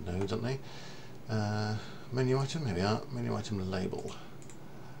node, yeah, little nodes, aren't they? Menu item, here we are, menu item label.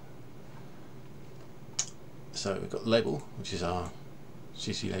 So we've got label, which is our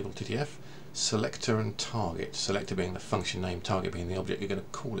CC label TTF, selector and target, selector being the function name, target being the object you're going to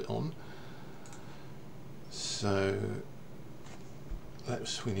call it on. So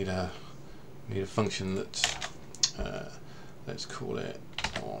we need a function that let's call it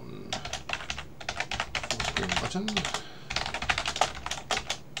on button,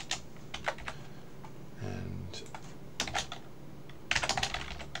 and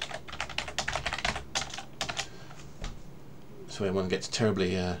so everyone gets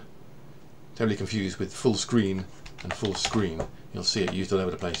terribly confused with full screen and full screen. You'll see it used all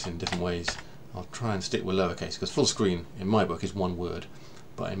over the place in different ways. I'll try and stick with lowercase because full screen in my book is 1 word,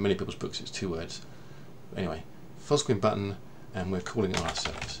 but in many people's books it's 2 words. But anyway, full screen button, and we're calling it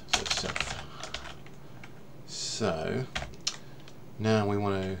ourselves, so it's self. So now we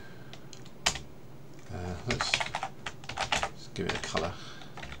want to let's give it a colour.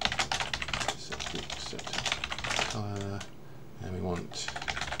 Set colour, and we want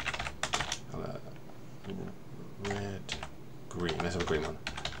colour red, green. Let's have a green one.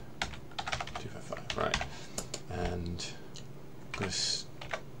 255, right? And I'm going to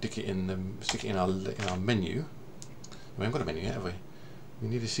stick it in our menu. We haven't got a menu yet, have we? We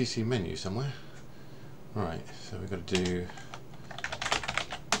need a CC menu somewhere. Right, so we've got to do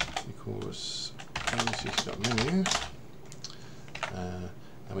equals cc.menu, and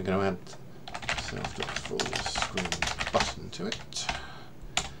we're going to add self.full screen button to it,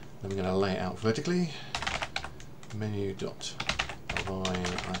 Then we're going to lay it out vertically. Menu dot align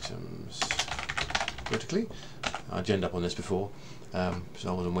items vertically. I genned up on this before, so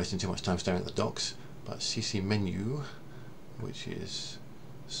I wasn't wasting too much time staring at the docs. But CC menu, which is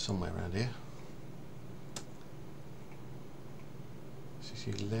somewhere around here.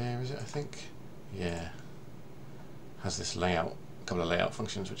 CC layer, is it? I think. Yeah. Has this layout, a couple of layout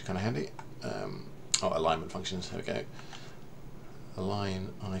functions which are kind of handy. Oh, alignment functions. There we go.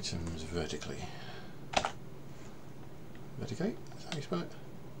 Align items vertically. Vertically? Is that how you spell it?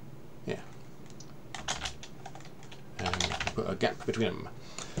 Yeah. And put a gap between them.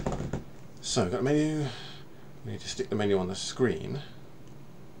 So we've got a menu. We need to stick the menu on the screen.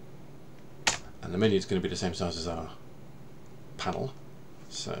 And the menu is going to be the same size as our panel.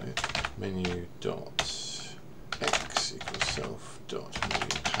 So menu dot x equals self dot menu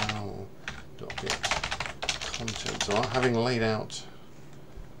panel dot get content. So having laid out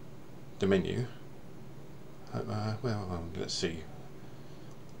the menu, well, let's see.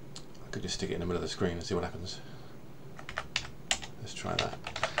 I could just stick it in the middle of the screen and see what happens. Let's try that.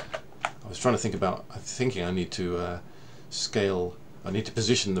 I was trying to think about, thinking I need to scale, I need to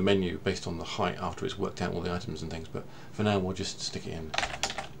position the menu based on the height after it's worked out all the items and things, but for now we'll just stick it in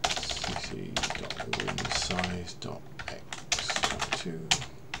cc.winsize.x2.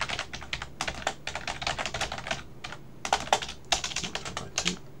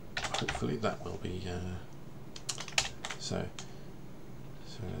 Hopefully that will be so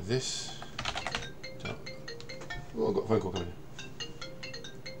this dot, oh, I've got a phone call coming in.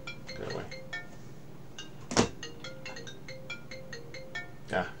 Go away.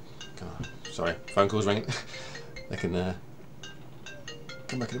 Ah, come on. Sorry, phone call's ringing. They can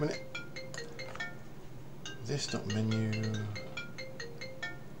come back in a minute. This dot menu,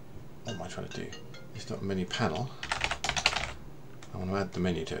 what am I trying to do? This dot menu panel, I want to add the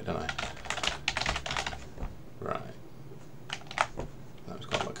menu to it, don't I? Right. That was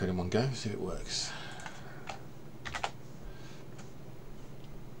quite a lot of code in one go, see if it works.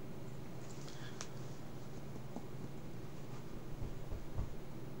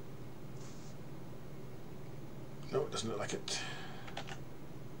 No, it doesn't look like it.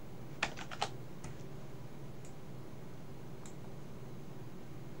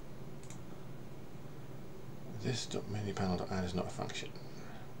 This dot menu panel dot add is not a function.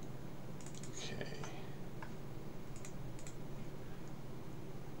 Okay.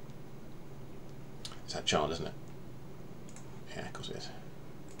 It's that child, isn't it? Yeah, of course it is.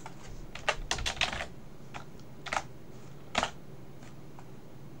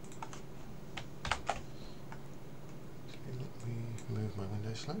 Let me move my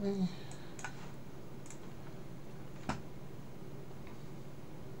window slightly.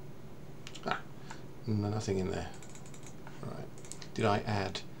 No, nothing in there. Right. Did I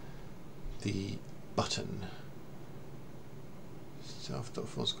add the button?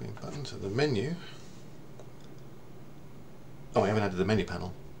 Self.full screen button. So the menu. Oh, I haven't added the menu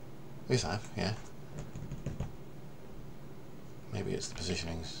panel. Yes, I have. Yeah. Maybe it's the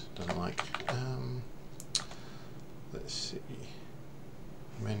positionings. Doesn't like. Let's see.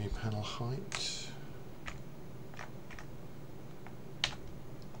 Menu panel height.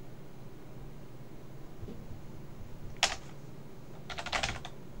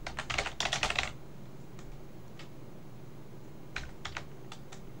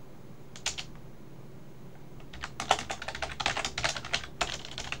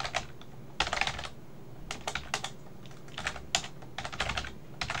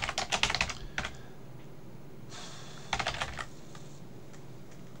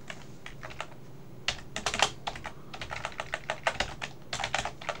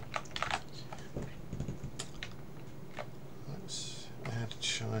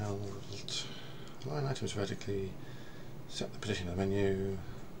 Align items vertically, set the position of the menu.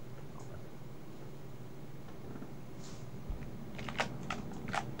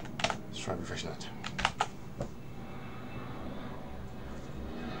 Let's try refreshing that.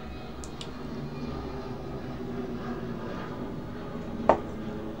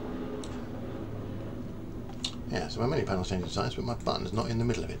 Yeah, so my menu panel's changing size, but my button's not in the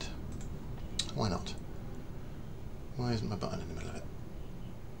middle of it. Why not? Why isn't my button in the middle of it?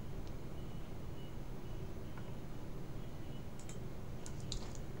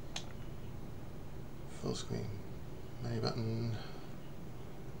 Full screen, menu button.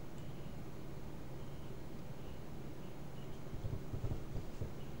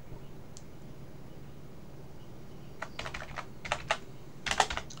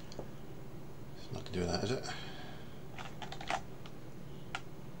 It's not to do with that, is it?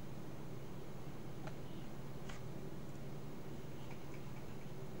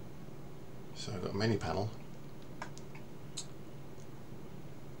 So I've got a menu panel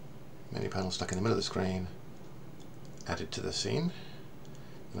stuck in the middle of the screen, added to the scene,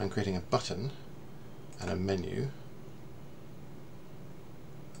 and I'm creating a button and a menu.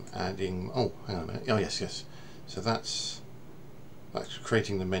 I'm adding, oh hang on a minute, oh yes, so that's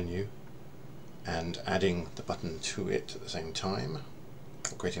creating the menu and adding the button to it at the same time,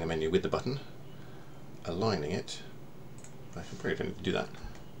 or creating the menu with the button, aligning it. I should probably don't need to do that.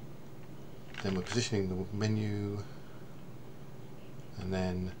 Then we're positioning the menu, and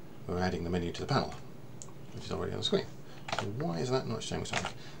then we're adding the menu to the panel, which is already on the screen. So why is that not showing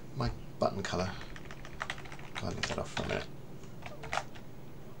something? My button colour. I'll leave that off for a minute.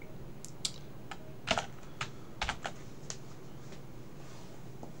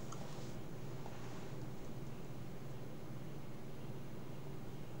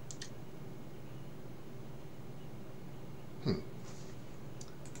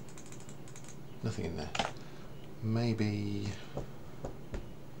 Nothing in there. Maybe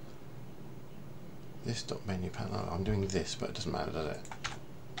this dot menu panel. Oh, I'm doing this, but it doesn't matter, does it?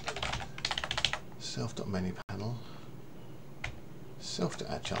 Self dot menu panel. Self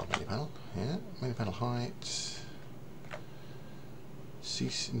to add child menu panel. Yeah. Menu panel height.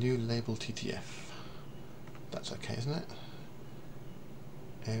 Cease new label TTF. That's okay, isn't it?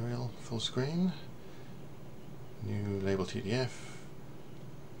 Aerial full screen. New label TTF.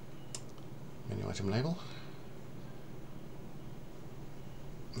 Menu item label.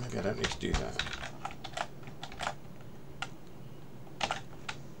 Maybe I don't need to do that.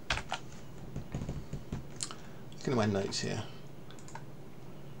 Looking at my notes here.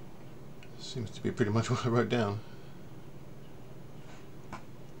 Seems to be pretty much what I wrote down.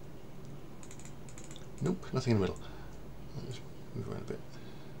 Nope, nothing in the middle. Let's move around a bit.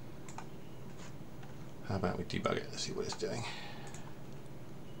 How about we debug it? Let's see what it's doing.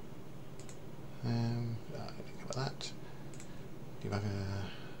 I don't think about that. Debugger.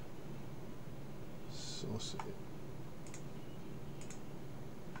 Source.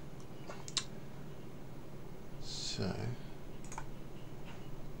 So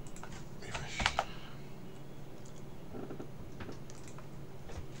refresh.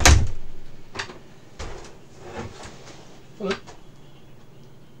 Hello.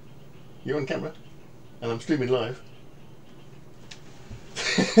 You're on camera, and I'm streaming live.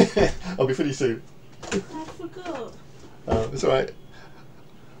 I'll be pretty soon. I forgot. It's alright.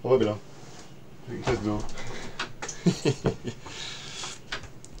 I won't be long. You can close the door.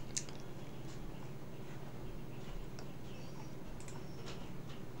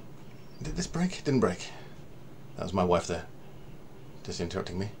 Did this break? It didn't break. That was my wife there, just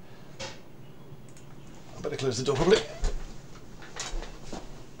interrupting me. I better close the door probably.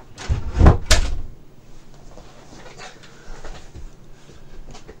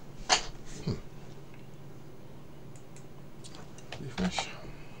 Refresh.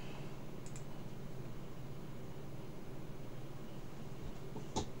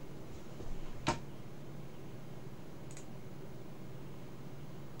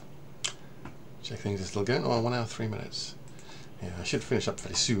 Check things are still going. Oh, 1 hour 3 minutes. Yeah, I should finish up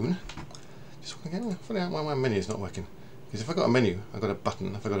very soon. Just want to find out why my menu is not working. Because if I've got a menu, I've got a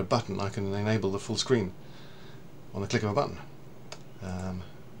button. If I've got a button, I can enable the full screen on the click of a button.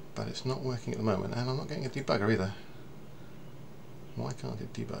 But it's not working at the moment, and I'm not getting a debugger either. Why can't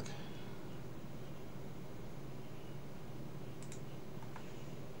it debug?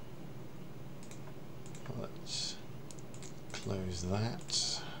 Let's close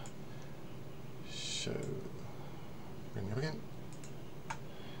that. Show. Bring it up again.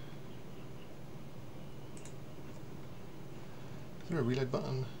 Is there a reload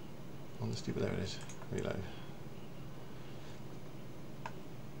button on the stupid? There it is. Reload.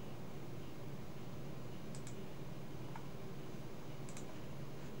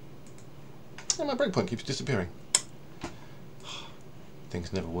 And my breakpoint keeps disappearing.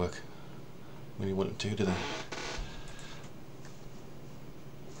 Things never work when you want them to, do they?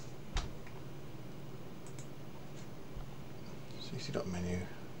 CC.menu,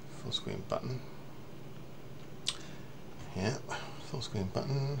 full screen button. Yeah, full screen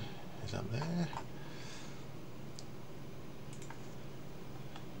button is up there.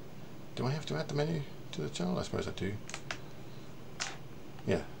 Do I have to add the menu to the child? I suppose I do.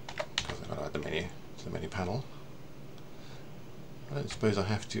 Yeah, because I've got to add the menu to the menu panel. I don't suppose I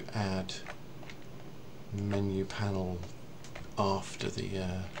have to add menu panel after the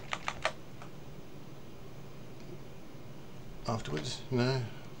afterwards. No,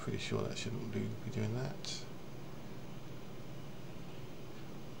 pretty sure that shouldn't be doing that.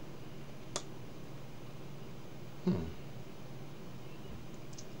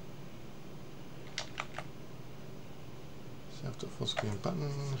 full screen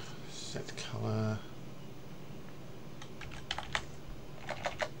button, set colour.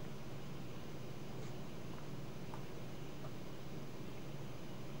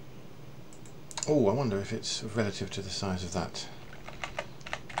 Oh, I wonder if it's relative to the size of that.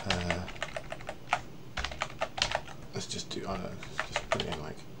 Let's just do, I don't know, let's just put it in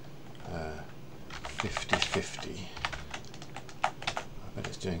like 50-50. I bet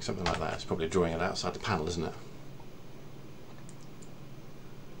it's doing something like that. It's probably drawing it outside the panel, isn't it?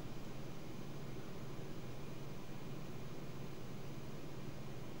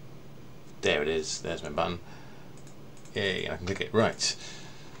 There it is, there's my button. Yay, I can click it. Right.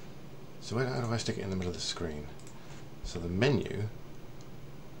 So how do I stick it in the middle of the screen? So the menu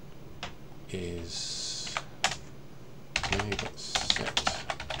is menu.set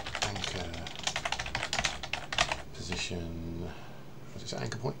anchor position. What is it?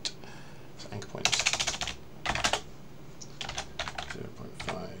 Anchor point? It's anchor point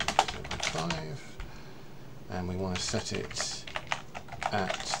 0.5, 0.5, and we want to set it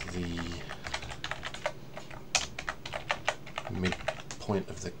at the midpoint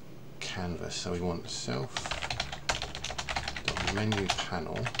of the canvas. So we want self.menu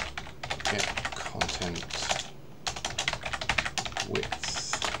panel get content width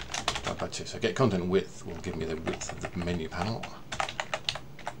by 2. So get content width will give me the width of the menu panel,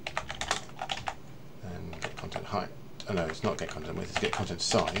 and get content height. Oh no, it's not get content width, it's get content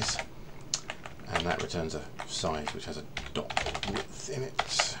size, and that returns a size which has a dot width in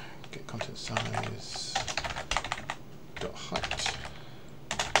it. Get content size dot height.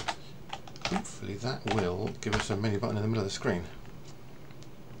 Hopefully that will give us a menu button in the middle of the screen.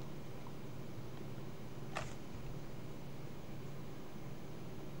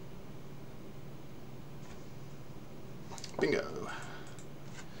 Bingo!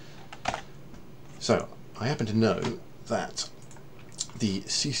 So, I happen to know that the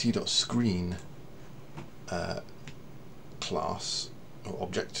cc.screen class or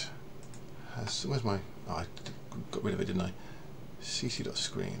object has, where's my, oh, I got rid of it, didn't I?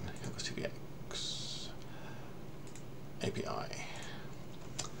 cc.screen, Cocos2d API.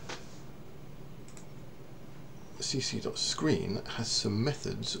 cc.screen has some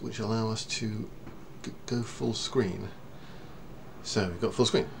methods which allow us to go full screen. So we've got full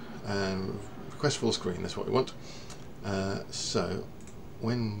screen. Request full screen, that's what we want. So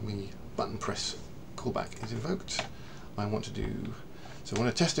when we button press callback is invoked, I want to do, so I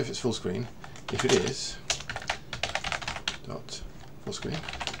want to test if it's full screen. If it is, dot full screen.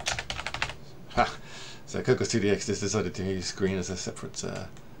 Ha! So Cocos2d has decided to use screen as a separate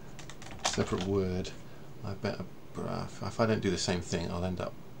separate word. I bet if I don't do the same thing, I'll end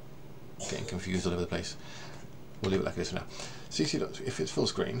up getting confused all over the place. We'll leave it like this for now. CC dot, if it's full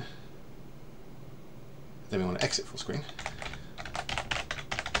screen, then we want to exit full screen.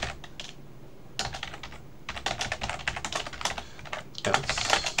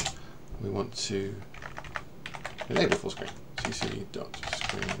 Else, we want to enable full screen.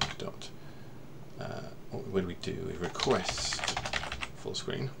 cc.screen. What do we do? We request full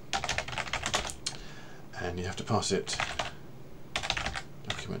screen, and you have to pass it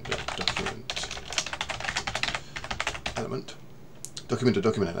document element. Document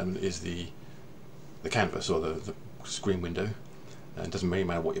element is the canvas or the screen window, and it doesn't really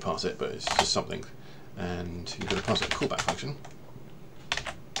matter what you pass it, but it's just something. And you've got to pass it a callback function.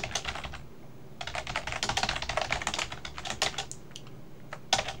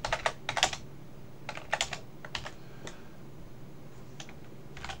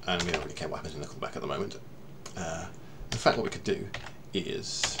 And we don't really care what happens in the callback at the moment. In fact, what we could do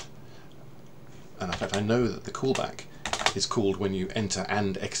is, and in fact I know that the callback is called when you enter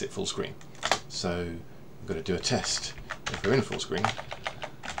and exit full screen. So we've got to do a test if we're in full screen.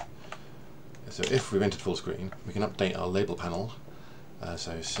 So if we've entered full screen, we can update our label panel.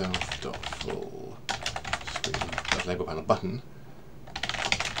 So self.full screen label panel button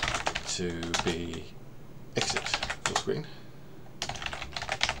to be exit full screen.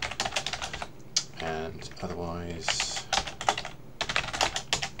 And otherwise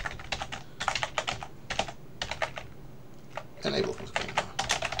enable full screen.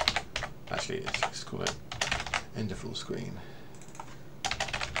 Actually, let's call it end of full screen.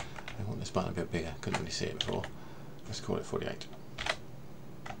 I want this button a bit bigger, couldn't really see it before. Let's call it 48.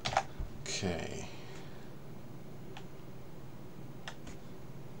 Okay.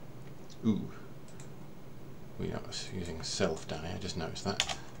 Ooh. We are using self down here, I just noticed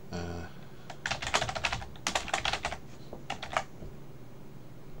that.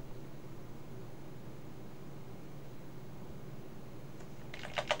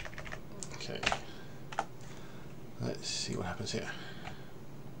 Let's see what happens here.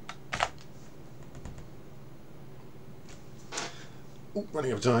 Ooh,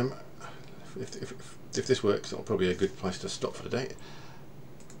 running out of time. If this works, it'll probably be a good place to stop for today.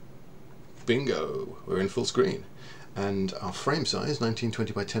 Bingo! We're in full screen. And our frame size,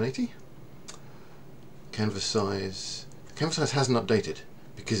 1920 by 1080. Canvas size hasn't updated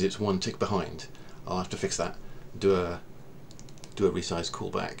because it's one tick behind. I'll have to fix that. Do a resize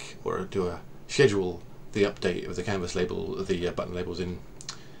callback, or schedule the update of the canvas label, the button labels in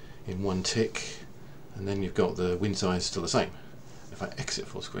one tick, and then you've got the win size still the same. If I exit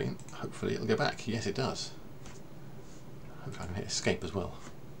full screen, hopefully it'll go back. Yes, it does. Hopefully I can hit escape as well.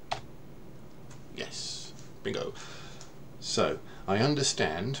 Yes, bingo. So I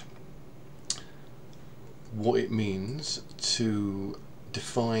understand what it means to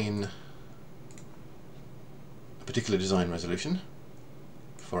define a particular design resolution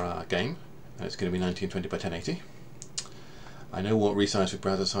for our game, and it's going to be 1920 by 1080. I know what resize with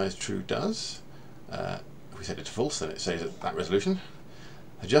browser size true does. If we set it to false, then it says that resolution.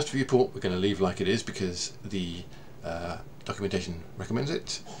 Adjust viewport we're going to leave like it is because the documentation recommends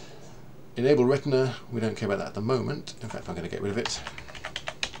it. Enable retina, we don't care about that at the moment. In fact, I'm going to get rid of it.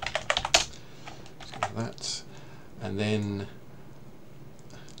 Let's go for that. And then,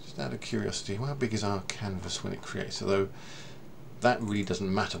 just out of curiosity, how big is our canvas when it creates? Although that really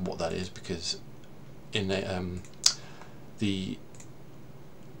doesn't matter what that is, because in the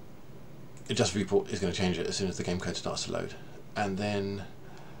adjust viewport is going to change it as soon as the game code starts to load. And then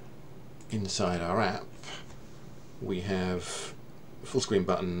inside our app we have a full screen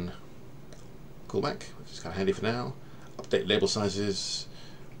button callback, which is kind of handy for now. Update label sizes,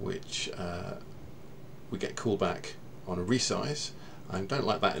 which we get callback on a resize. I don't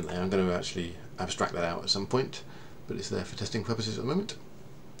like that in there. I'm going to actually abstract that out at some point, but it's there for testing purposes at the moment.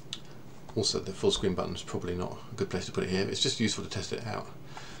 Also, the full screen button is probably not a good place to put it here. It's just useful to test it out.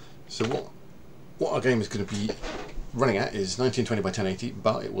 So what our game is going to be running at is 1920 by 1080,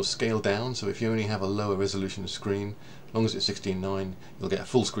 but it will scale down. So if you only have a lower resolution screen, as long as it's 16:9, you'll get a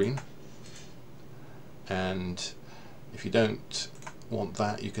full screen. And if you don't want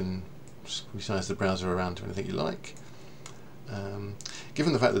that, you can resize the browser around to anything you like.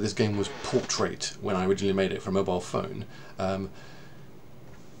 Given the fact that this game was portrait when I originally made it for a mobile phone,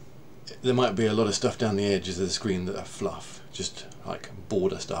 there might be a lot of stuff down the edges of the screen that are fluff, just like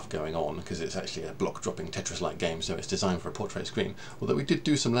border stuff going on, because it's actually a block dropping Tetris-like game, so it's designed for a portrait screen. Although we did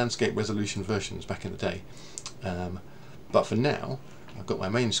do some landscape resolution versions back in the day. But for now, I've got my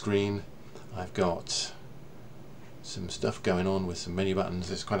main screen, I've got some stuff going on with some menu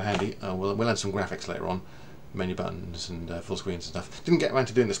buttons. It's quite handy. We'll add some graphics later on, menu buttons and full screens and stuff. Didn't get around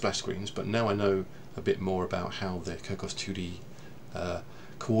to doing the splash screens, but now I know a bit more about how the Cocos2d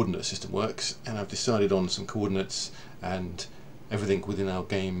coordinate system works, and I've decided on some coordinates and everything within our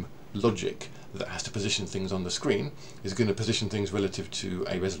game logic that has to position things on the screen is going to position things relative to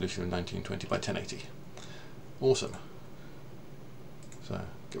a resolution of 1920 by 1080. Awesome. So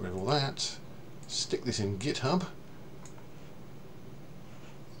get rid of all that, stick this in GitHub.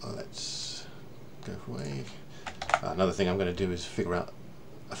 Let's go away. Another thing I'm going to do is figure out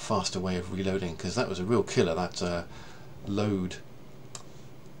a faster way of reloading, because that was a real killer, that load,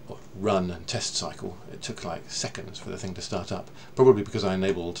 or run and test cycle. It took like seconds for the thing to start up, probably because I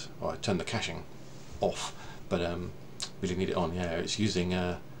enabled, or I turned the caching off, but really need it on. Yeah, it's using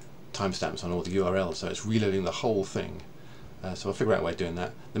timestamps on all the URLs, so it's reloading the whole thing. So I'll figure out a way of doing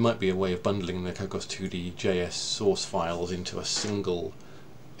that. There might be a way of bundling the Cocos2d JS source files into a single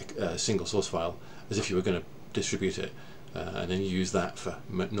source file, as if you were going to distribute it, and then use that for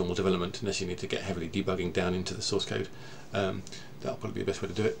normal development, unless you need to get heavily debugging down into the source code. That'll probably be the best way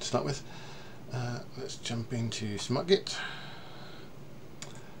to do it to start with. Let's jump into SmartGit.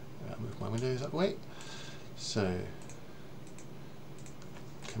 I'll move my windows out of the way. So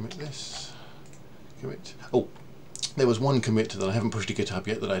commit this. Commit. Oh, there was one commit that I haven't pushed to GitHub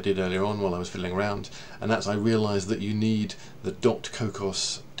yet that I did earlier on while I was fiddling around, and that's I realised that you need the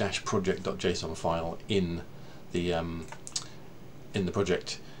 .cocos-project.json file in the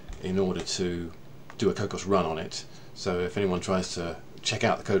project in order to do a Cocos run on it. So if anyone tries to check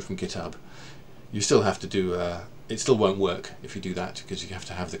out the code from GitHub, you still have to do it still won't work if you do that, because you have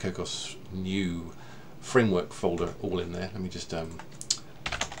to have the Cocos new framework folder all in there. Let me just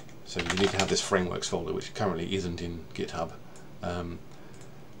so you need to have this frameworks folder, which currently isn't in GitHub,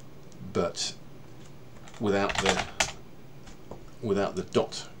 but without the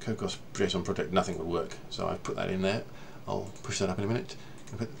 .cocos-JSON project, nothing would work. So I've put that in there. I'll push that up in a minute.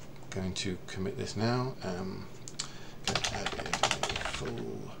 Going to commit this now. Going to add a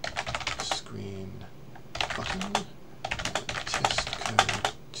full screen button, test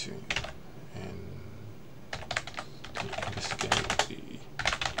code to investigate the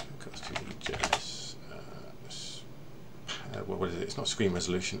Cocos2d JS. Well, what is it? It's not screen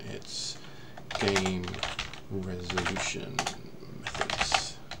resolution, it's game resolution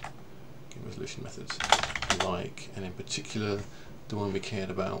methods. Game resolution methods. And in particular, the one we cared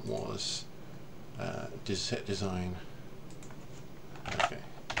about was set design. Okay.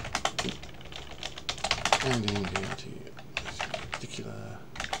 And in DRT, in particular,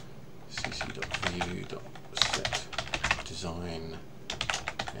 cc.view.set design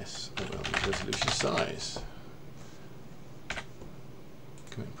SOL resolution size.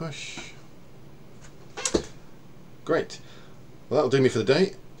 Commit push. Great. Well, that'll do me for the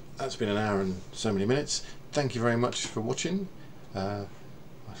day. That's been an hour and so many minutes. Thank you very much for watching. I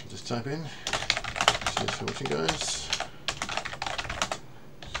shall just type in. Cheers for watching, guys.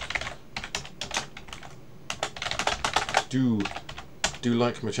 Do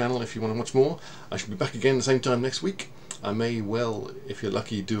like my channel if you want to watch more. I shall be back again the same time next week. I may well, if you're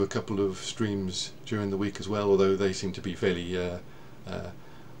lucky, do a couple of streams during the week as well, although they seem to be fairly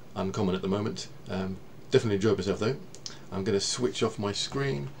uncommon at the moment. Definitely enjoyed myself though. I'm going to switch off my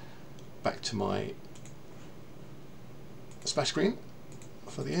screen back to my splash screen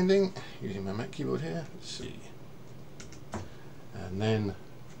for the ending using my Mac keyboard here. Let's see. And then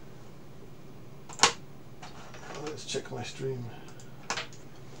let's check my stream.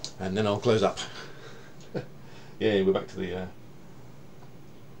 And then I'll close up. Yeah, we're back to the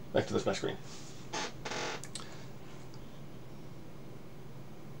splash screen.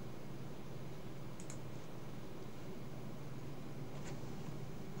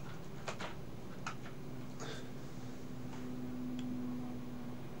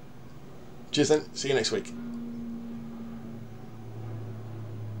 Cheers then, see you next week.